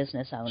small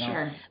business owner.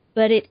 Sure.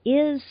 But it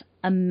is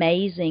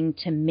amazing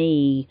to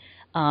me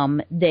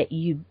that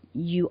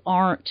you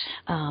aren't,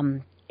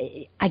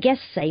 I guess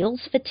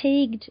sales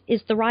fatigued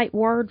is the right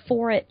word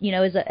for it.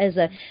 As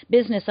a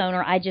business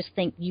owner, I just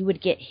think you would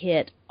get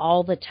hit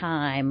all the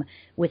time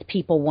with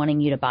people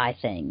wanting you to buy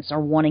things or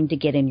wanting to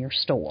get in your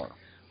store.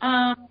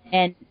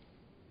 And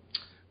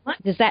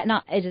does that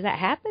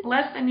happen?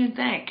 Less than you'd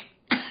think.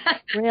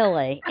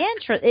 Really?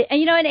 Interesting.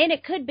 And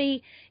it could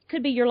be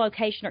your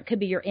location, or it could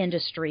be your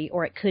industry,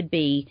 or it could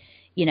be,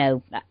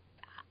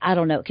 I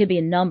don't know. It could be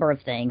a number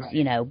of things,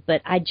 right.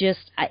 But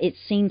it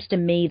seems to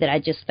me that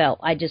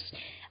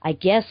I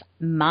guess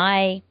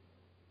my,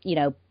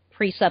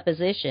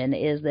 presupposition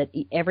is that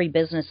every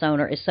business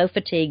owner is so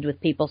fatigued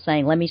with people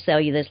saying, let me sell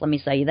you this, let me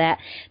sell you that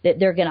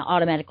they're going to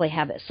automatically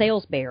have a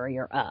sales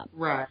barrier up.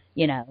 Right.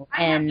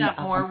 I have that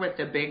more with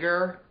the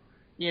bigger,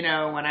 when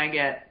I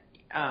get,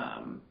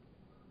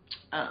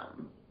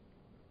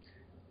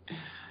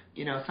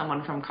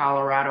 someone from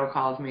Colorado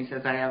calls me,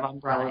 says I have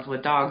umbrellas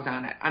with dogs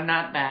on it. I'm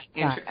not that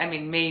I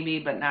mean, maybe,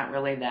 but not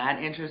really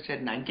that interested,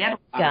 and I get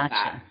a lot of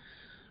that.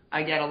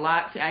 I get a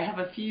lot. I have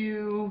a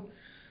few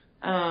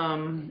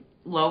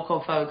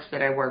local folks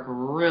that I work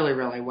really,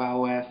 really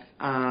well with,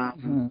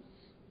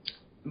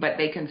 but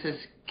they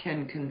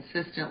can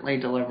consistently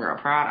deliver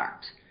a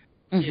product.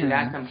 Mm-hmm.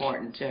 That's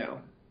important, too.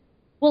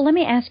 Well, let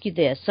me ask you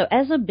this. So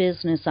as a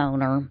business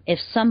owner, if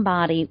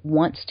somebody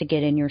wants to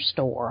get in your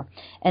store,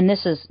 and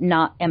this is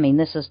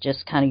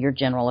just kind of your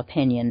general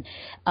opinion,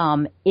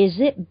 is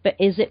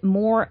it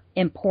more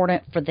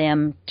important for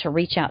them to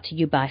reach out to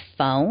you by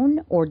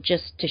phone, or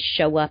just to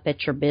show up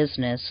at your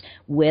business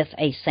with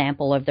a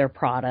sample of their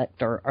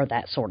product or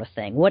that sort of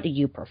thing? What do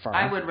you prefer?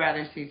 I would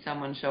rather see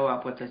someone show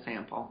up with a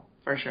sample,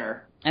 for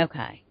sure.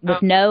 Okay.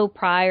 With no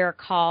prior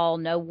call,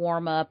 no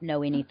warm up,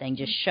 no anything.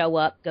 Just show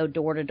up, go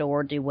door to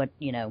door, do what,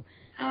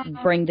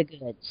 bring the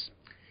goods.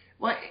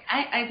 Well,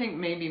 I think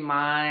maybe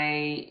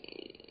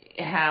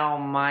how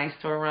my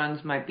store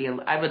runs might be,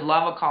 I would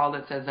love a call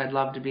that says, I'd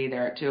love to be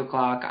there at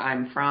 2:00.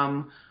 I'm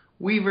from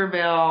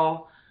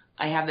Weaverville.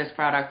 I have this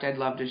product I'd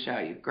love to show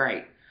you.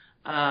 Great.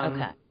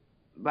 Okay.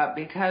 But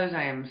because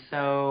I am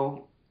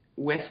so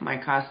with my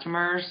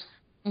customers,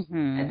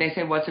 and they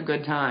say, what's a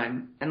good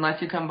time?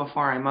 Unless you come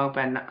before I'm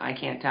open, I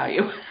can't tell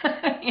you.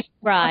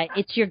 Right.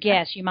 It's your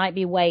guess. You might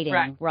be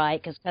waiting, right?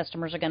 Because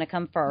customers are going to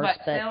come first.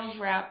 But sales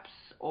reps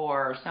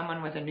or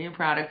someone with a new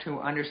product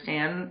who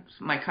understands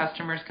my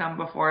customers come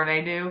before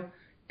they do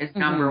is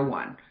number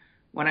one.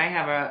 When I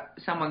have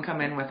someone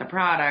come in with a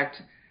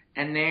product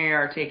and they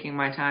are taking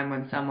my time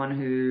when someone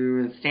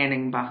who is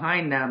standing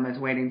behind them is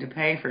waiting to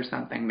pay for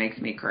something, makes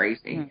me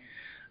crazy.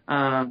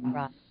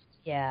 Right.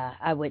 Yeah,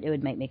 it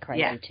would make me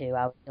crazy too.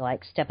 I would be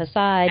like, step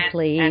aside,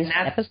 please.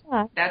 Step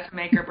aside. That's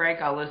make or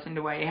break. I'll listen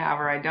to what you have,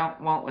 or I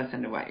won't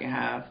listen to what you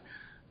have.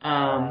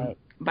 Right.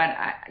 But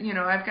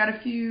I've got a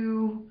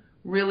few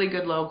really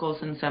good locals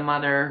and some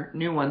other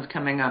new ones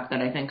coming up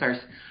that I think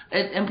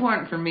it's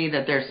important for me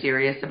that they're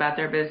serious about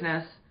their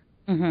business,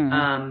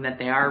 that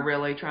they are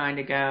really trying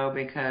to go,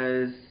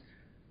 because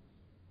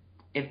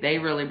if they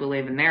really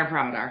believe in their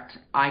product,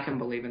 I can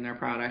believe in their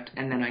product,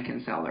 and then I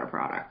can sell their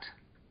product.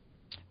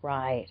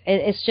 Right.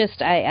 It's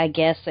just, I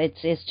guess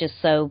it's just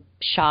so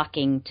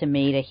shocking to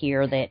me to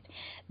hear that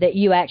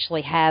you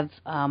actually have,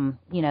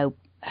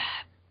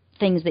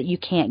 things that you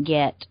can't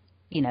get,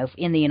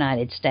 in the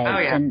United States. Oh,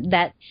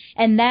 yeah.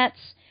 And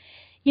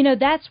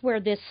that's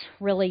where this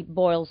really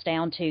boils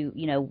down to,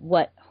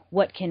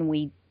 what can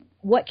we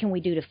what can we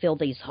do to fill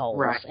these holes?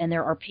 Right. And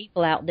there are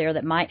people out there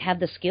that might have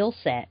the skill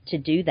set to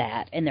do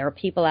that. And there are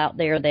people out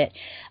there that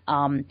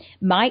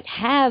might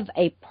have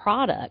a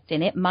product,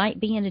 and it might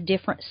be in a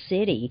different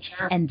city,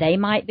 Sure. and they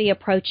might be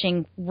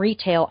approaching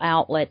retail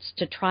outlets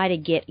to try to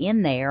get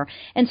in there.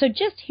 And so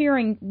just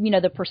hearing,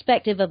 the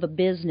perspective of a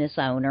business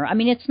owner, I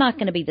mean, it's not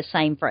going to be the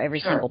same for every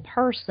Sure. single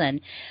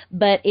person,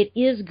 but it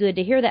is good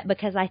to hear that,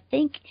 because I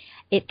think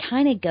it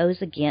kind of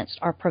goes against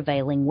our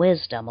prevailing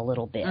wisdom a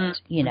little bit,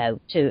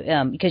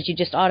 because you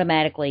just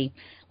automatically,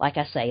 like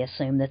I say,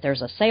 assume that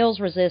there's a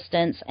sales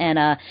resistance, and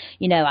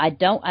I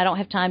don't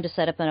have time to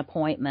set up an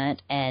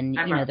appointment, and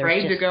I'm there's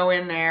afraid just, to go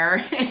in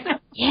there.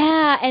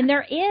 yeah, and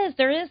there is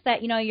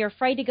that, you're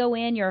afraid to go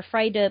in, you're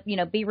afraid to,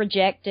 be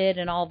rejected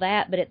and all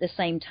that, but at the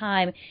same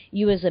time,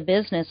 you as a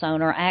business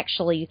owner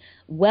actually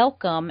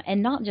welcome,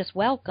 and not just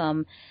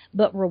welcome,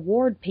 but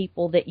reward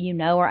people that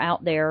are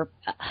out there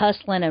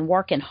hustling and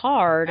working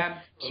hard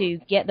Absolutely.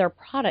 to get their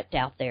product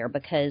out there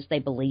because they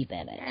believe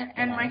in it.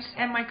 And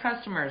my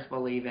customers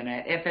believe in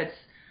it. If it's,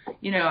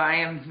 I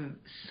am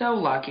so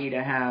lucky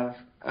to have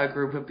a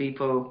group of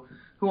people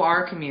who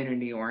are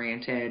community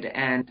oriented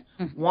and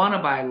want to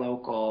buy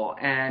local,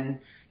 and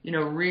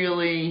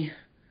really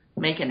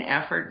make an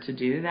effort to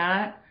do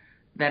that.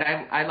 That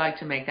I like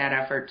to make that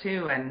effort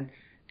too, and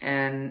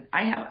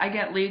I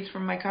get leads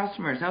from my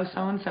customers. Oh,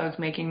 so and so is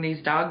making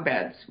these dog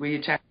beds. Will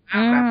you check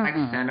them out?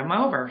 I send them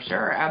over.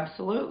 Sure,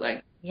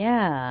 absolutely.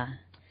 Yeah.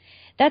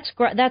 That's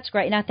great.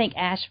 And I think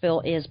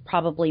Asheville is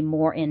probably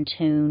more in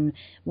tune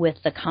with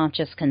the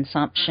conscious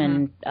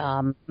consumption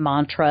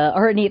mantra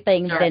or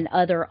anything Sure. than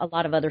a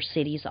lot of other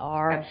cities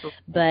are. Absolutely.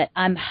 But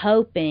I'm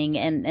hoping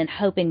and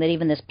hoping that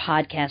even this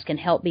podcast can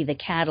help be the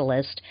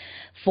catalyst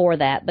for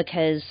that,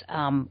 because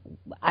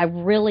I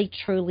really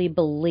truly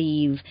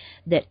believe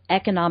that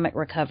economic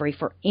recovery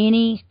for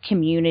any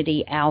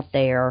community out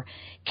there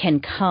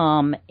can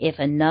come if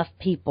enough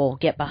people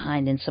get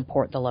behind and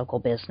support the local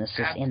businesses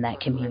Absolutely. in that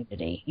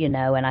community,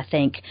 and I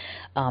think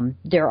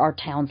there are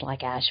towns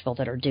like Asheville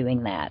that are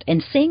doing that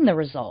and seeing the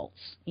results,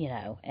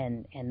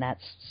 and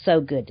that's so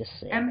good to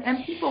see.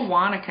 And people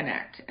want to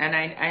connect, and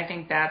I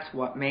think that's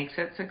what makes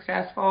it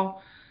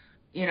successful.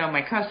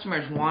 My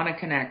customers want to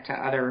connect to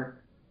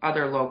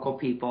other local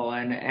people,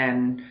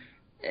 and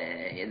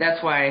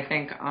that's why I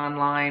think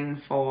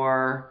online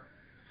for,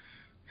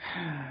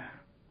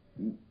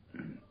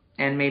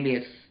 and maybe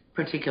it's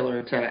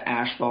particular to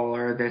Asheville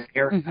or this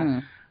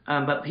area,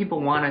 but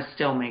people want to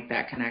still make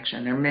that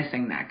connection. They're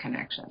missing that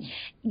connection.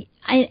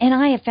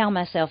 I have found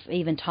myself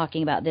even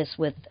talking about this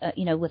with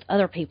with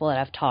other people that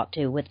I've talked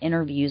to with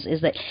interviews,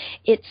 is that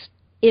it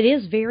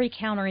is very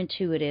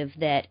counterintuitive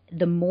that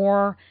the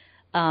more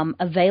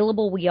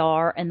available we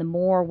are, and the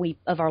more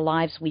of our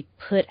lives we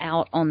put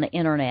out on the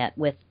internet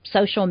with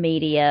social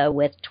media,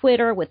 with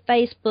Twitter, with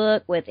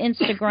Facebook, with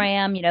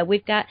Instagram.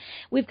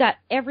 We've got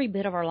every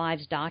bit of our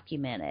lives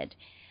documented.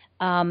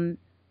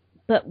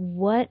 But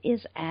what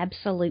is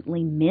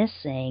absolutely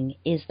missing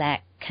is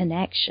that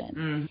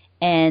connection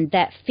and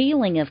that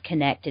feeling of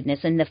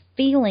connectedness, and the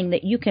feeling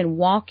that you can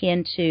walk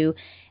into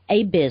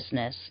a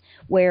business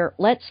where,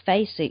 let's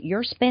face it,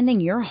 you're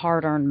spending your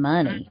hard-earned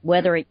money,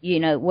 whether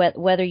you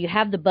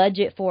have the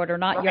budget for it or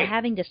not. Right. You're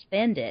having to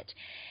spend it,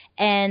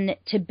 and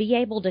to be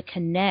able to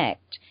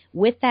connect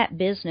with that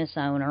business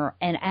owner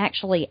and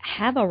actually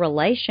have a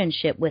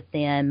relationship with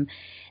them,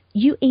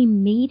 you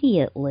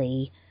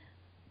immediately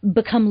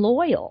become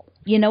loyal.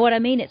 You know what I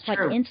mean? It's like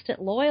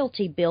instant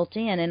loyalty built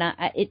in, and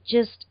I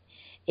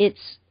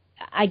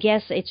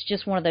guess it's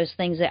just one of those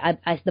things that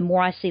the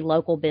more I see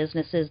local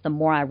businesses, the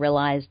more I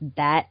realize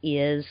that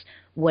is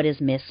what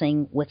is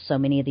missing with so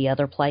many of the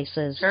other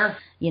places. Sure.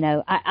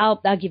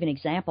 I'll give you an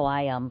example.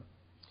 I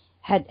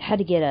had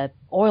to get a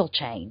oil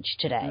change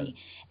today,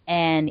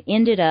 and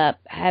ended up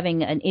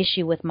having an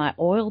issue with my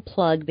oil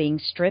plug being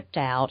stripped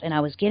out, and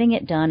I was getting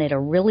it done at a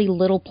really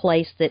little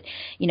place that,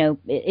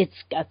 it's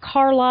a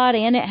car lot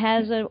and it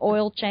has an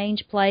oil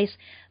change place.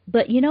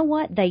 But you know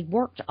what? They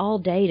worked all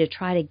day to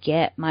try to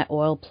get my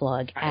oil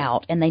plug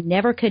out, and they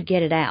never could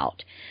get it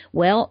out.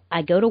 Well,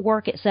 I go to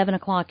work at 7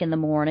 o'clock in the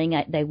morning.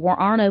 They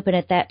aren't open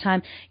at that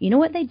time. You know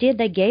what they did?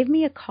 They gave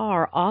me a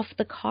car off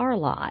the car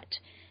lot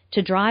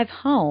to drive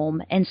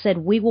home and said,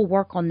 we will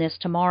work on this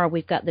tomorrow.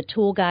 We've got the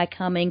tool guy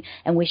coming,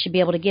 and we should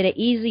be able to get it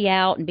easy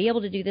out and be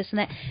able to do this and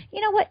that.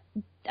 You know what?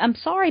 I'm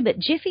sorry, but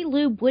Jiffy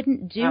Lube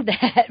wouldn't do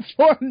that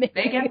for me.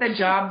 They get the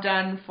job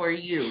done for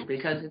you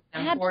because it's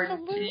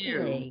important Absolutely. to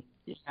you.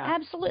 Yeah.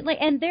 Absolutely.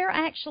 And they're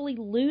actually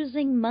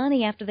losing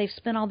money after they've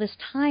spent all this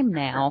time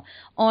now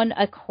on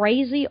a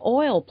crazy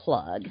oil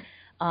plug.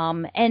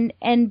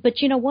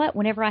 But you know what?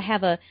 Whenever I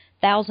have a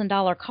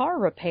 $1,000 car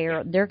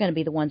repair, they're going to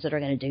be the ones that are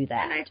going to do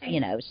that.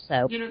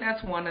 So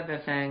that's one of the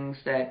things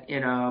that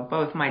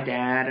both my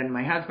dad and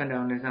my husband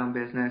owned his own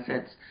business.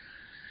 It's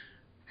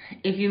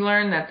if you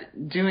learn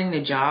that doing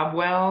the job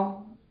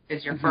well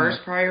is your first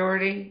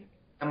priority,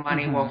 the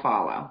money will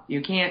follow.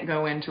 You can't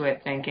go into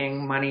it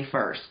thinking money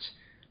first,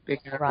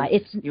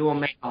 because you will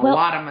make a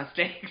lot of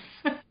mistakes.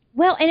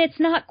 Well, and it's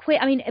not quick.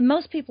 I mean,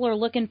 most people are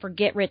looking for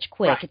get rich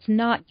quick. Right. It's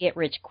not get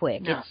rich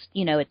quick. No. It's,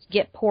 it's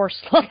get poor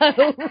slow,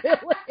 really.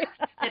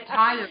 It's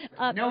tired.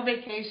 No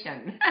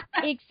vacation.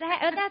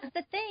 Exactly. That's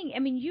the thing. I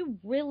mean, you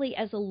really,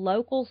 as a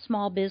local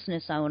small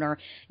business owner,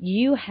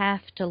 you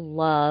have to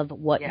love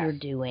what Yes. you're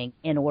doing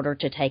in order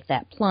to take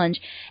that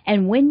plunge.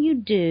 And when you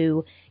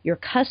do, your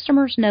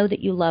customers know that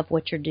you love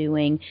what you're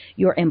doing.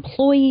 Your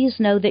employees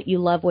know that you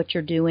love what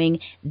you're doing.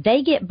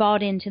 They get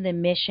bought into the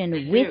mission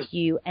They with do.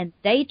 you, and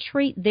they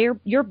treat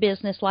your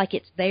business like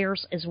it's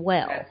theirs as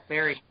well. That's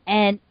very.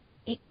 And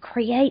it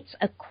creates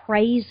a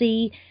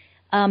crazy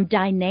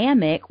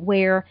dynamic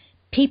where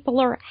people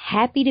are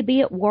happy to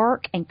be at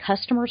work and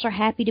customers are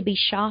happy to be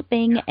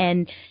shopping,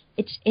 and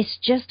it's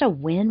just a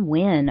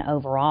win-win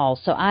overall.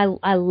 So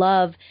I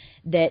love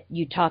that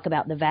you talk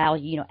about the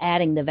value,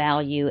 adding the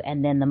value,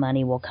 and then the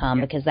money will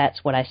come, because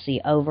that's what I see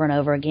over and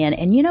over again.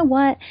 And you know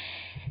what?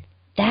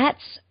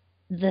 That's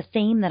the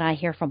theme that I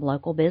hear from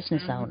local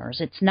business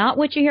owners. It's not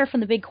what you hear from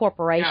the big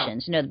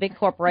corporations. No. The big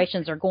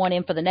corporations are going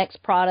in for the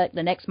next product,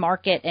 the next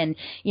market, and,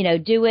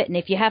 do it. And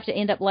if you have to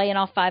end up laying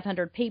off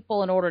 500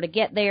 people in order to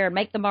get there and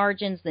make the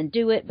margins, then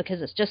do it,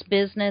 because it's just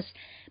business.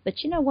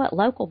 But you know what?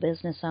 Local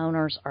business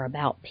owners are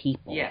about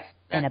people. Yes.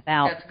 And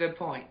about, that's a good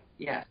point.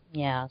 Yes.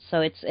 yeah,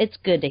 so it's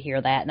good to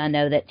hear that, and I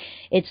know that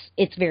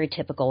it's very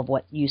typical of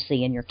what you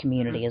see in your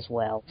community as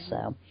well.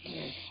 So,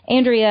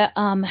 Andrea,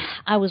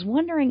 I was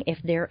wondering if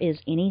there is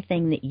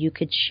anything that you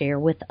could share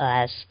with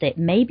us that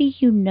maybe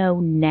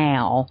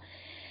now,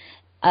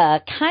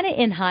 kind of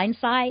in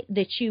hindsight,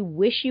 that you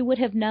wish you would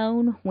have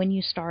known when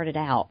you started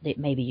out, that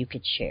maybe you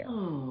could share.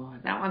 Oh,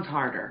 that one's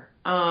harder.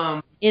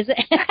 Is it?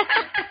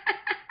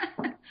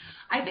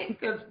 I think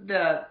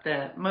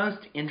the most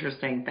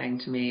interesting thing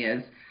to me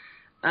is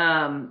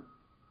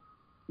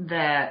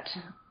that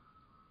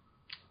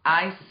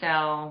I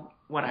sell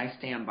what I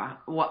stand by,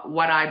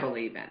 what I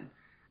believe in.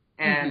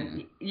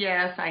 And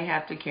yes, I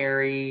have to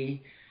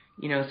carry,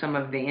 some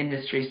of the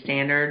industry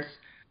standards.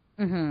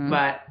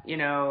 But,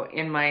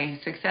 in my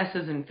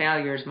successes and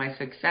failures, my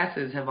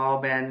successes have all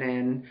been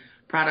in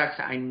products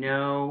I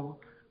know,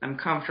 I'm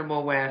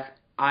comfortable with,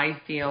 I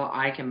feel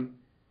I can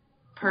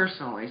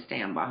personally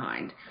stand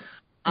behind.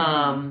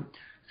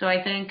 So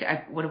I think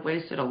I would have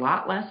wasted a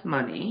lot less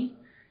money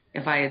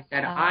if I had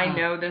said, I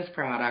know this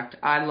product,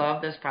 I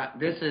love this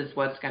product, this is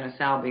what's going to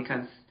sell,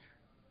 because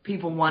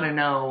people want to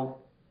know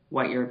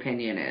what your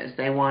opinion is.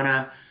 They want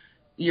to,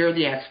 you're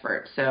the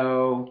expert,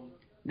 so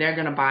they're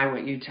going to buy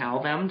what you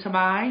tell them to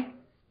buy.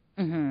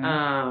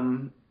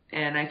 And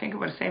I think it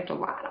would have saved a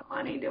lot of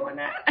money doing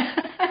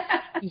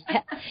that.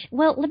 Yeah.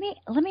 Well,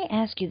 let me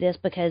ask you this,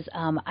 because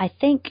I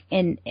think,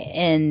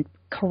 and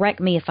correct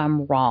me if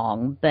I'm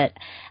wrong, but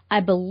I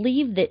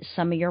believe that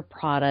some of your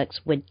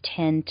products would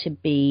tend to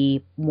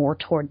be more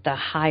toward the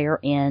higher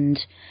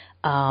end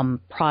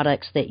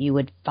products that you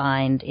would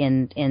find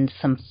in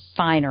some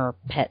finer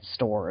pet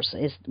stores.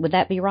 Would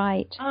that be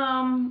right? It's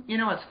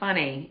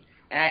funny.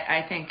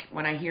 I think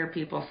when I hear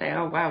people say,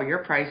 "Oh, wow, your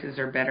prices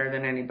are better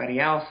than anybody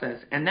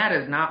else's," and that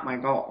is not my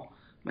goal.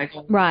 My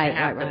goal is to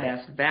have the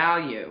best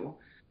value.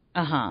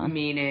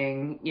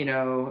 Meaning,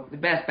 the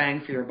best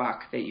bang for your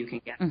buck that you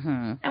can get.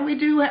 And we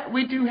do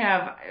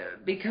have,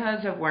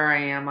 because of where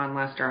I am on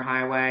Leicester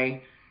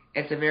Highway,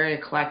 it's a very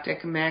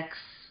eclectic mix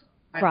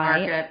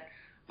market.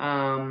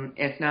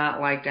 It's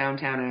not like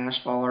downtown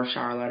Asheville or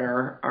Charlotte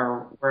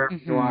or wherever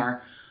you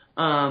are.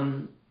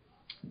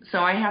 So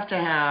I have to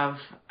have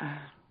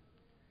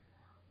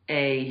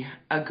a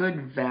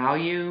good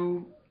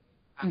value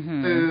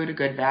food, a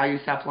good value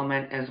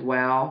supplement as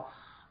well.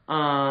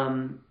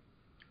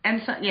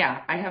 And so,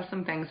 yeah, I have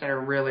some things that are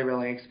really,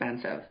 really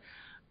expensive.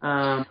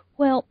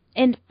 Well,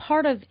 and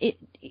part of it,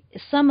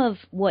 some of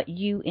what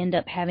you end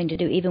up having to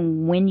do,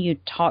 even when you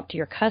talk to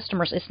your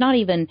customers, it's not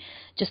even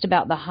just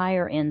about the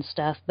higher end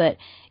stuff, but,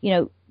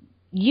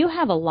 you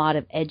have a lot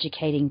of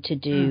educating to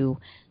do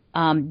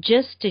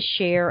just to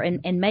share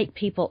and make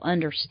people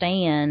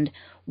understand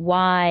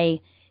why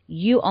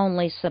you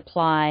only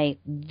supply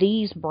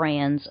these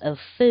brands of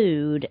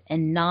food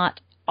and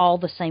not all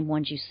the same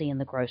ones you see in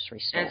the grocery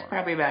store. It's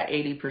probably about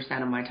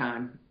 80% of my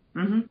time.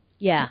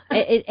 Yeah.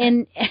 But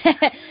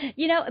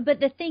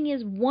the thing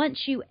is,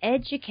 once you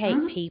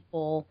educate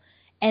people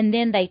and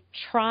then they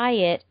try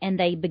it and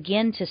they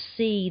begin to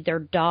see their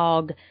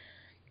dog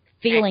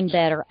feeling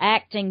better,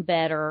 acting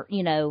better,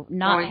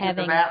 not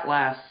having that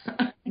less.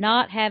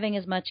 not having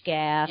as much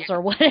gas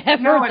or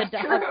whatever. No, it's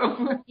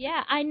true.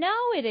 Yeah, I know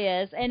it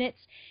is. And it's,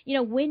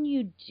 when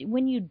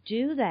you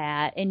do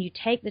that and you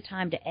take the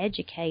time to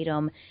educate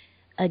them,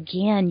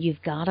 again,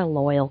 you've got a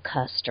loyal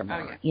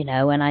customer,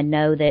 and I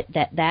know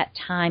that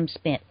time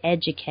spent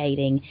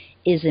educating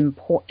is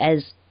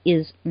important,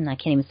 and I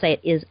can't even say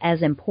it, is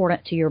as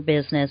important to your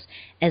business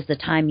as the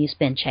time you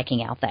spend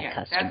checking out that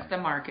customer. That's the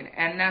market,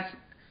 and that's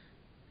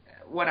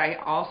what I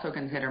also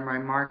consider my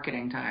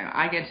marketing time.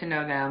 I get to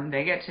know them,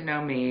 they get to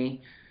know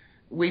me,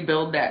 we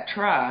build that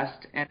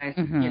trust, and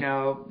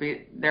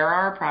there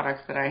are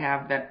products that I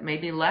have that may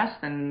be less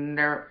than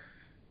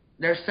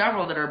there's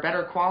several that are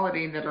better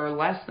quality that are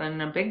less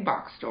than a big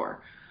box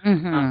store.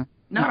 Mm-hmm.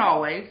 Not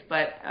always,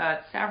 but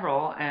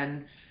several.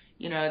 And,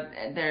 you know,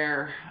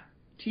 they're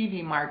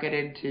TV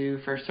marketed to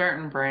for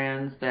certain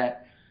brands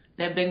that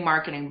they have big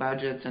marketing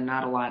budgets and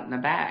not a lot in the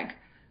bag.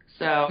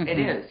 So it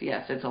is,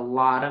 yes, it's a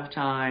lot of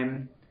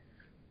time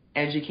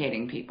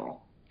educating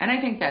people. And I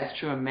think that's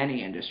true in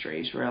many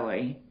industries,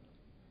 really.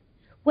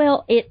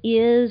 Well, it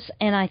is,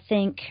 and I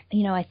think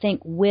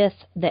with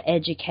the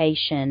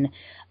education,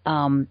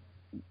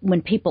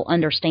 when people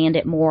understand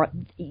it more,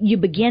 you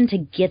begin to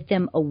get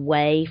them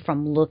away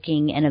from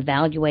looking and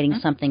evaluating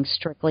something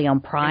strictly on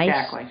price.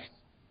 Exactly.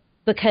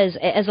 Because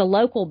as a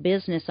local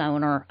business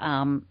owner,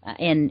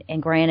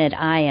 and granted,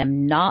 I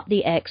am not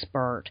the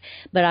expert,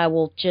 but I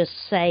will just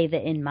say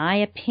that in my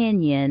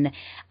opinion,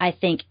 I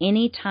think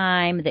any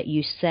time that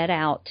you set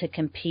out to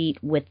compete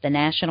with the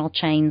national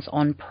chains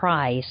on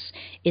price,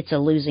 it's a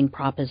losing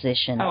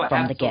proposition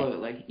from the get.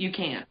 Absolutely. You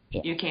can't.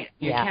 Yeah. You can't.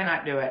 You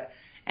cannot do it.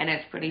 And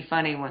it's pretty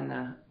funny when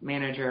the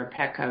manager of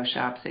Petco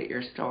shops at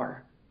your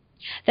store.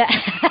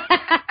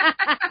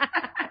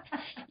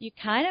 You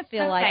kind of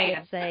feel like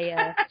it's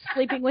a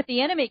sleeping with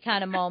the enemy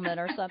kind of moment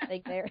or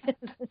something there.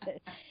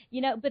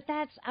 But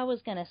I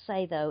was going to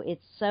say, though,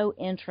 it's so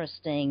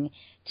interesting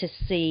to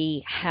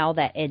see how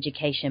that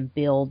education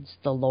builds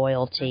the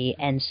loyalty.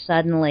 And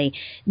suddenly,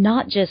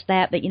 not just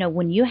that, but,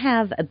 when you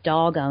have a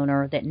dog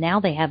owner that now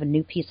they have a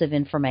new piece of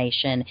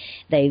information,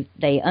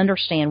 they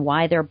understand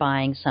why they're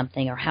buying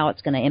something or how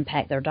it's going to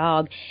impact their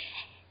dog,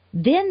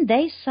 then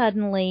they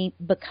suddenly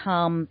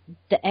become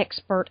the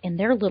expert in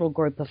their little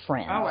group of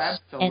friends. Oh,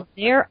 absolutely. And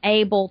they're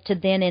able to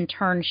then in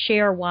turn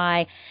share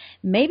why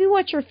maybe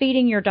what you're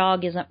feeding your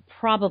dog isn't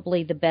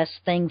probably the best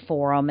thing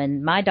for them.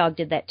 And my dog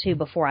did that too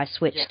before I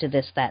switched to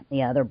this, that, and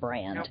the other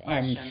brand. No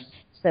question.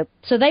 And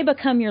so they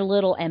become your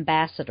little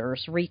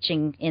ambassadors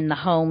reaching in the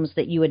homes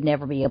that you would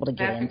never be able to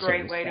get into. That's a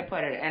great way to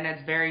put it. And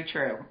it's very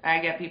true. I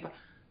get people,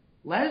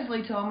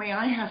 Leslie told me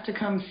I have to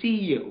come see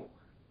you.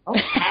 Oh,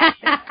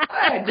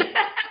 that's good.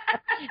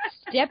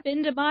 Step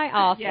into my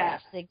office.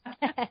 Yes.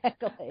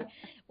 Exactly.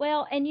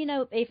 Well, and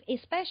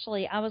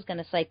especially I was going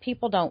to say,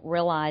 people don't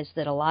realize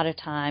that a lot of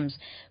times,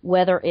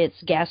 whether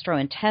it's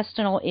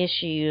gastrointestinal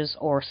issues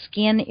or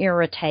skin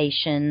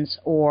irritations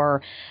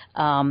or,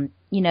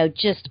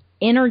 just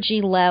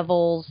energy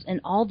levels and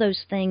all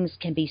those things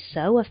can be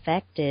so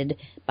affected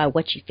by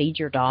what you feed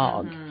your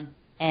dog. Mm-hmm.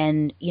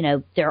 And,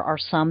 there are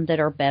some that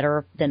are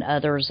better than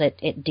others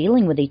at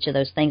dealing with each of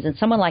those things. And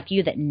someone like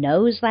you that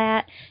knows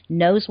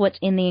what's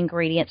in the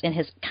ingredients and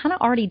has kind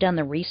of already done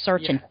the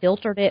research and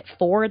filtered it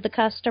for the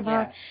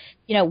customer,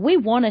 we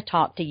want to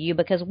talk to you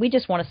because we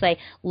just want to say,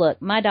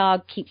 look, my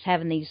dog keeps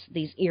having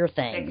these ear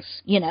things,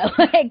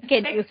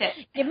 Can you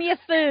give me a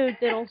food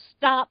that'll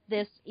stop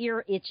this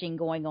ear itching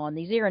going on,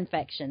 these ear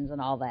infections and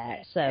all that.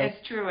 So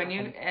it's true. And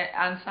you,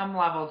 on some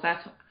levels,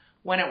 that's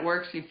when it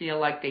works, you feel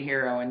like the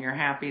hero, and you're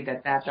happy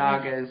that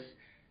dog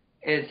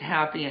is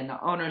happy and the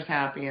owner's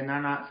happy, and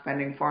they're not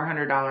spending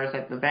 $400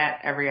 at the vet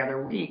every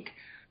other week.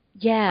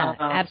 Yeah,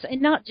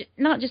 absolutely. And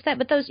not just that,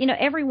 but those,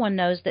 everyone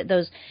knows that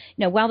those,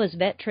 while those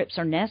vet trips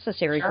are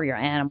necessary for your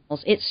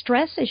animals, it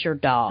stresses your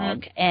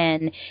dog,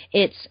 and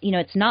it's,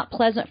 it's not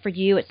pleasant for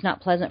you, it's not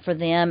pleasant for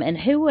them, and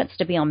who wants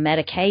to be on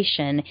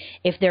medication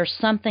if there's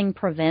something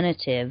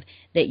preventative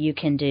that you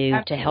can do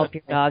to help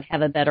your dog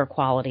have a better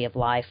quality of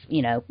life?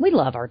 We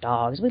love our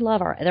dogs,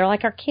 they're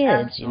like our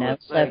kids,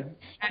 so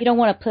you don't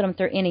want to put them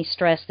through any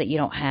stress that you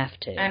don't have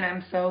to. And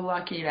I'm so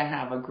lucky to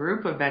have a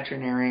group of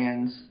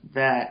veterinarians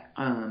that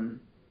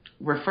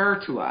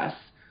refer to us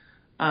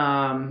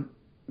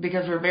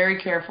because we're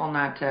very careful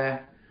not to.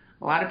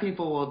 A lot of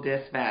people will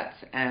diss vets,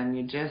 and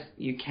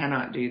you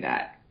cannot do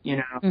that.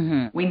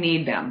 We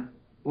need them.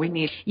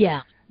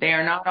 They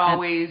are not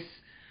always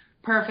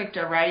perfect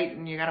or right,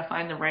 and you got to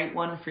find the right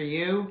one for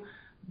you.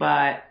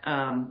 But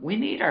we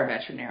need our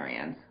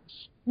veterinarians.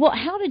 Well,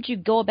 how did you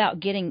go about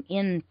getting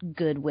in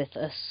good with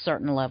a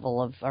certain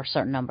level of or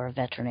certain number of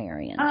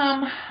veterinarians?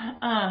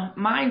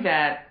 My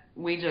vet,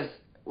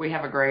 we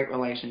have a great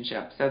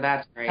relationship, so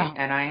that's great. Oh.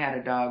 And I had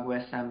a dog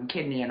with some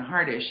kidney and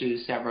heart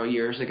issues several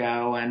years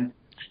ago, and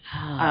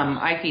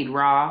I feed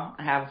raw,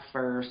 have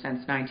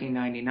since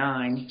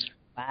 1999.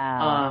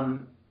 Wow.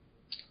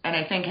 And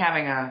I think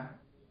having a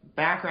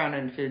background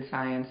in food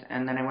science,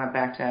 and then I went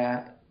back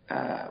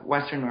to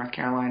Western North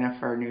Carolina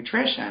for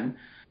nutrition,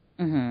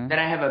 that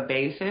I have a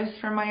basis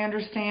for my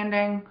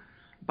understanding.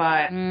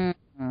 But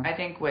I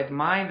think with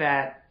my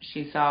vet,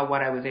 she saw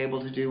what I was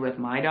able to do with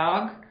my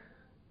dog,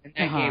 and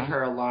that gave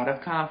her a lot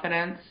of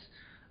confidence.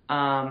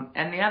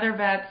 And the other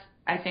vets,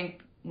 I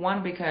think,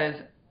 one, because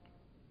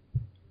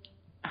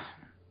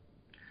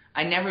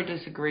I never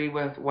disagree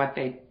with what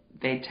they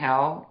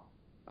tell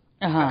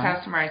a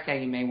customer. I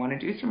say, you may want to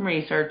do some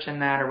research in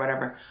that or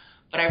whatever,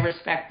 but I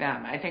respect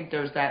them. I think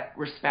there's that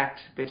respect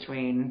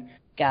between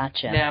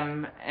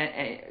them.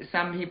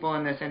 Some people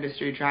in this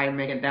industry try to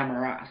make it them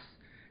or us.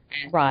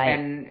 Right.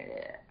 And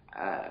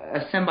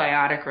a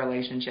symbiotic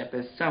relationship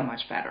is so much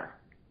better.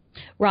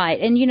 Right.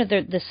 And,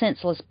 the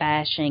senseless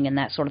bashing and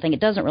that sort of thing,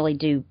 it doesn't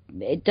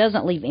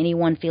leave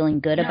anyone feeling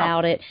good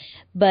about it.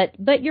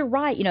 But you're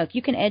right. If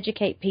you can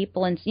educate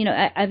people and,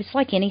 it's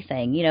like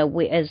anything,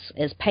 we, as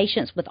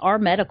patients with our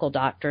medical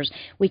doctors,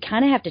 we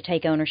kind of have to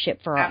take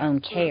ownership for our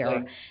own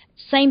care.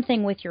 Same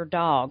thing with your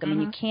dog. I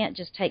mean, you can't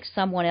just take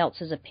someone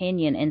else's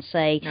opinion and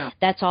say,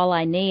 that's all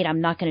I need. I'm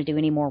not going to do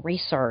any more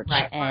research.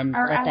 Right. And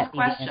or let ask that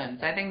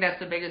questions. I think that's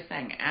the biggest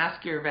thing.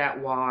 Ask your vet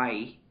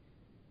why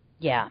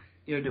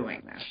you're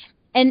doing this.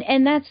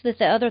 And that's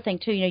the other thing,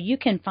 too. You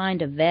can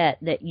find a vet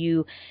that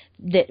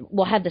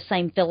will have the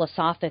same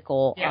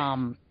philosophical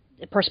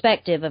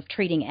perspective of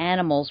treating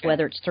animals,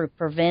 whether it's through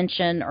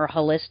prevention or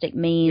holistic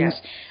means,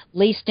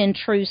 least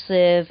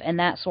intrusive and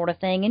that sort of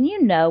thing. And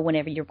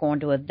whenever you're going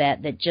to a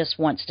vet that just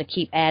wants to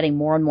keep adding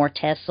more and more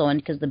tests on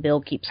because the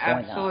bill keeps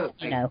going up,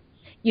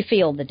 you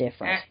feel the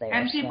difference there.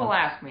 And people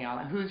ask me,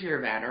 who's your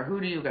vet, or who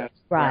do you go to?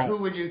 Right. Or who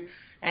would you?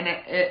 And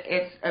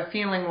it's a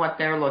feeling what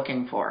they're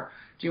looking for.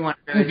 Do you want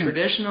a very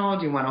traditional?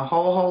 Do you want a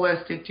whole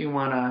holistic? Do you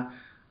want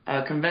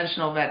a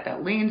conventional vet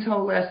that leans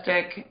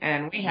holistic?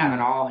 And we have it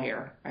all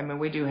here. I mean,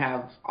 we do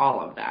have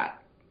all of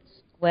that.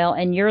 Well,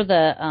 and you're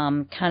the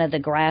kind of the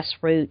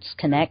grassroots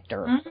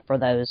connector for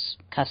those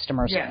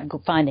customers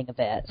finding a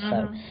vet.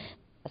 So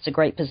that's a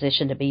great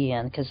position to be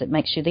in because it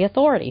makes you the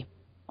authority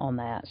on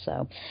that.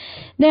 So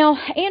now,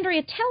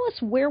 Andrea, tell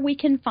us where we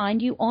can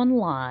find you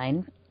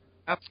online.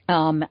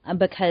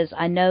 Because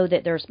I know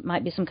that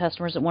might be some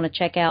customers that want to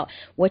check out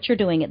what you're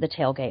doing at the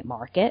Tailgate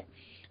Market.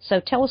 So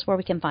tell us where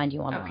we can find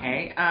you online.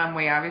 Okay.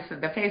 We obviously,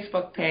 the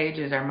Facebook page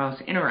is our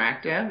most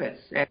interactive. It's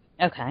at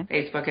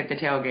Facebook at the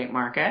Tailgate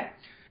Market.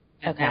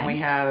 And then we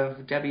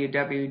have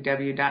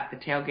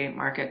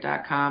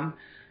www.thetailgatemarket.com.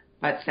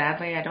 But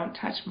sadly, I don't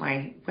touch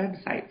my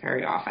website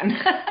very often.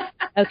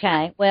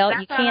 Okay. Well,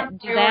 you can't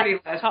do that.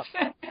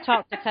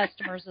 Talk to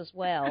customers as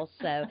well.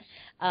 So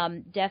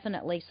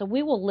definitely. So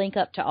we will link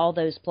up to all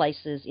those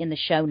places in the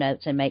show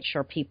notes and make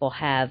sure people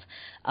have,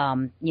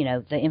 the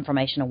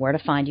information on where to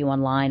find you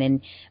online.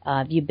 And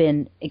you've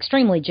been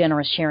extremely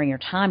generous sharing your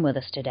time with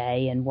us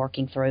today and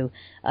working through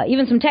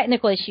even some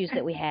technical issues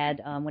that we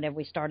had whenever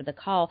we started the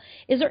call.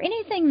 Is there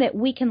anything that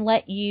we can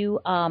let you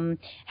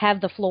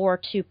have the floor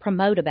to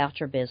promote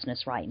about your business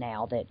right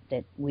now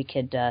that we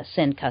could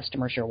send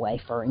customers your way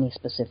for any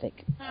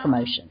specific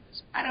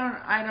promotions?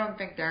 I don't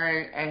think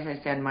there, as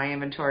I said, my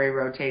inventory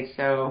rotates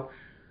so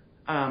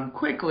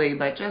quickly,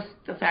 but just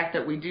the fact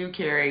that we do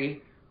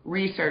carry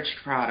researched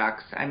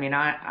products. I mean,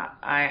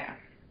 I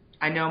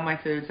know my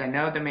foods. I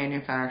know the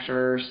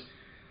manufacturers.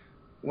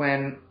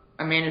 When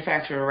a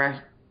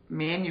manufacturer's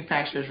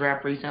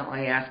rep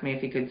recently asked me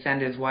if he could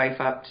send his wife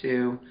up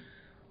to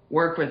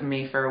work with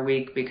me for a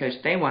week because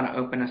they want to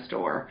open a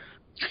store.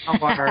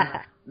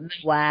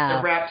 Wow.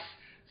 The reps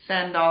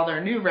send all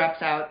their new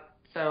reps out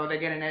so they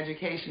get an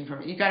education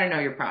from it. You got to know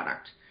your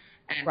product.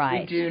 And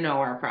we do know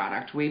our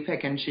product. We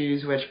pick and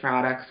choose which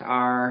products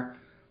are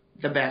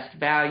the best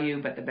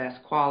value but the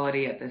best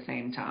quality at the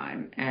same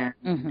time.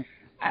 And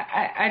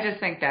I just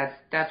think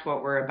that's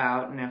what we're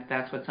about. And if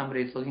that's what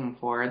somebody's looking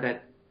for,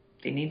 that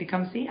they need to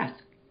come see us.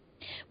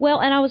 Well,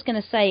 and I was going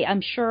to say,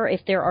 I'm sure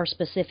if there are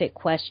specific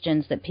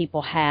questions that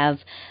people have,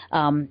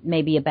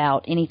 maybe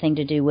about anything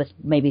to do with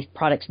maybe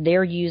products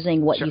they're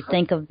using, what you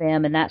think of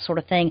them, and that sort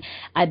of thing,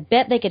 I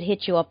bet they could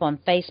hit you up on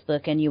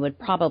Facebook, and you would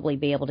probably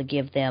be able to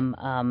give them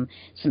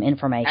some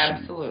information.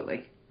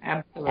 Absolutely.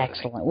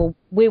 Excellent. Well,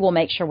 we will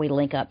make sure we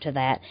link up to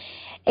that.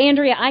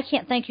 Andrea, I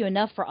can't thank you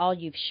enough for all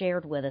you've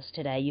shared with us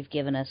today. You've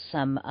given us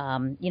some,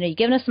 you've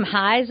given us some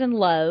highs and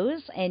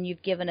lows, and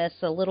you've given us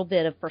a little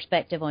bit of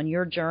perspective on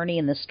your journey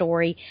and the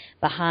story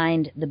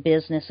behind the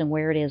business and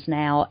where it is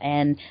now.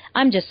 And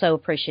I'm just so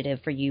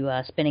appreciative for you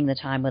spending the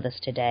time with us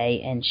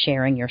today and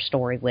sharing your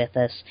story with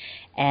us.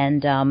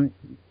 And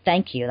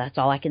thank you. That's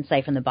all I can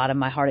say from the bottom of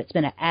my heart. It's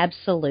been an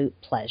absolute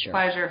pleasure.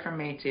 Pleasure for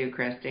me too,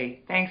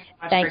 Christy. Thanks so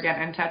much for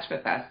getting in touch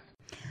with us.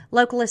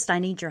 Localist, I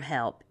need your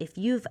help. If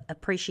you've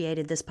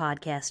appreciated this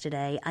podcast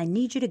today, I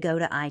need you to go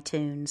to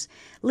iTunes,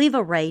 leave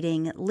a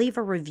rating, leave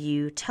a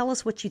review, tell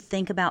us what you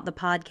think about the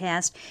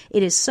podcast.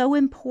 It is so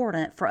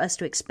important for us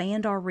to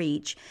expand our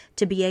reach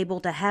to be able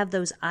to have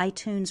those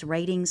iTunes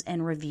ratings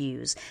and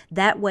reviews.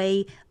 That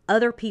way,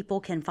 other people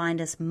can find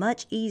us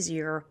much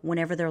easier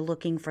whenever they're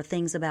looking for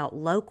things about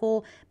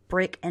local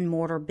brick and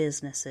mortar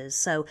businesses.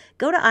 So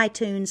go to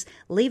iTunes,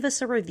 leave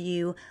us a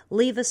review,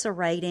 leave us a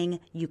rating.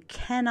 You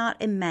cannot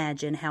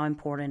imagine how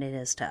important it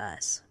is to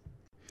us.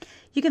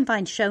 You can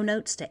find show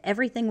notes to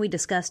everything we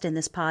discussed in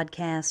this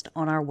podcast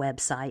on our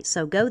website.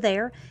 So go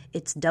there.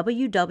 It's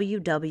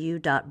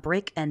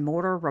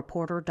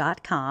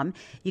www.brickandmortarreporter.com.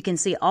 You can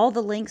see all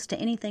the links to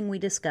anything we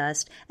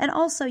discussed, and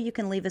also you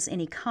can leave us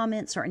any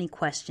comments or any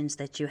questions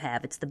that you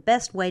have. It's the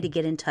best way to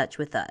get in touch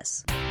with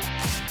us.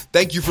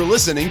 Thank you for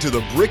listening to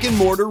the Brick and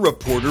Mortar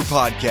Reporter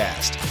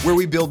Podcast, where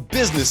we build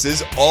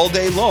businesses all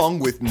day long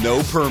with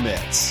no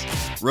permits.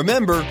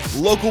 Remember,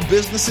 local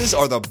businesses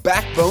are the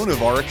backbone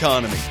of our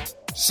economy.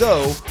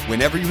 So,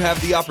 whenever you have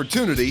the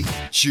opportunity,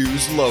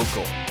 choose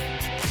local.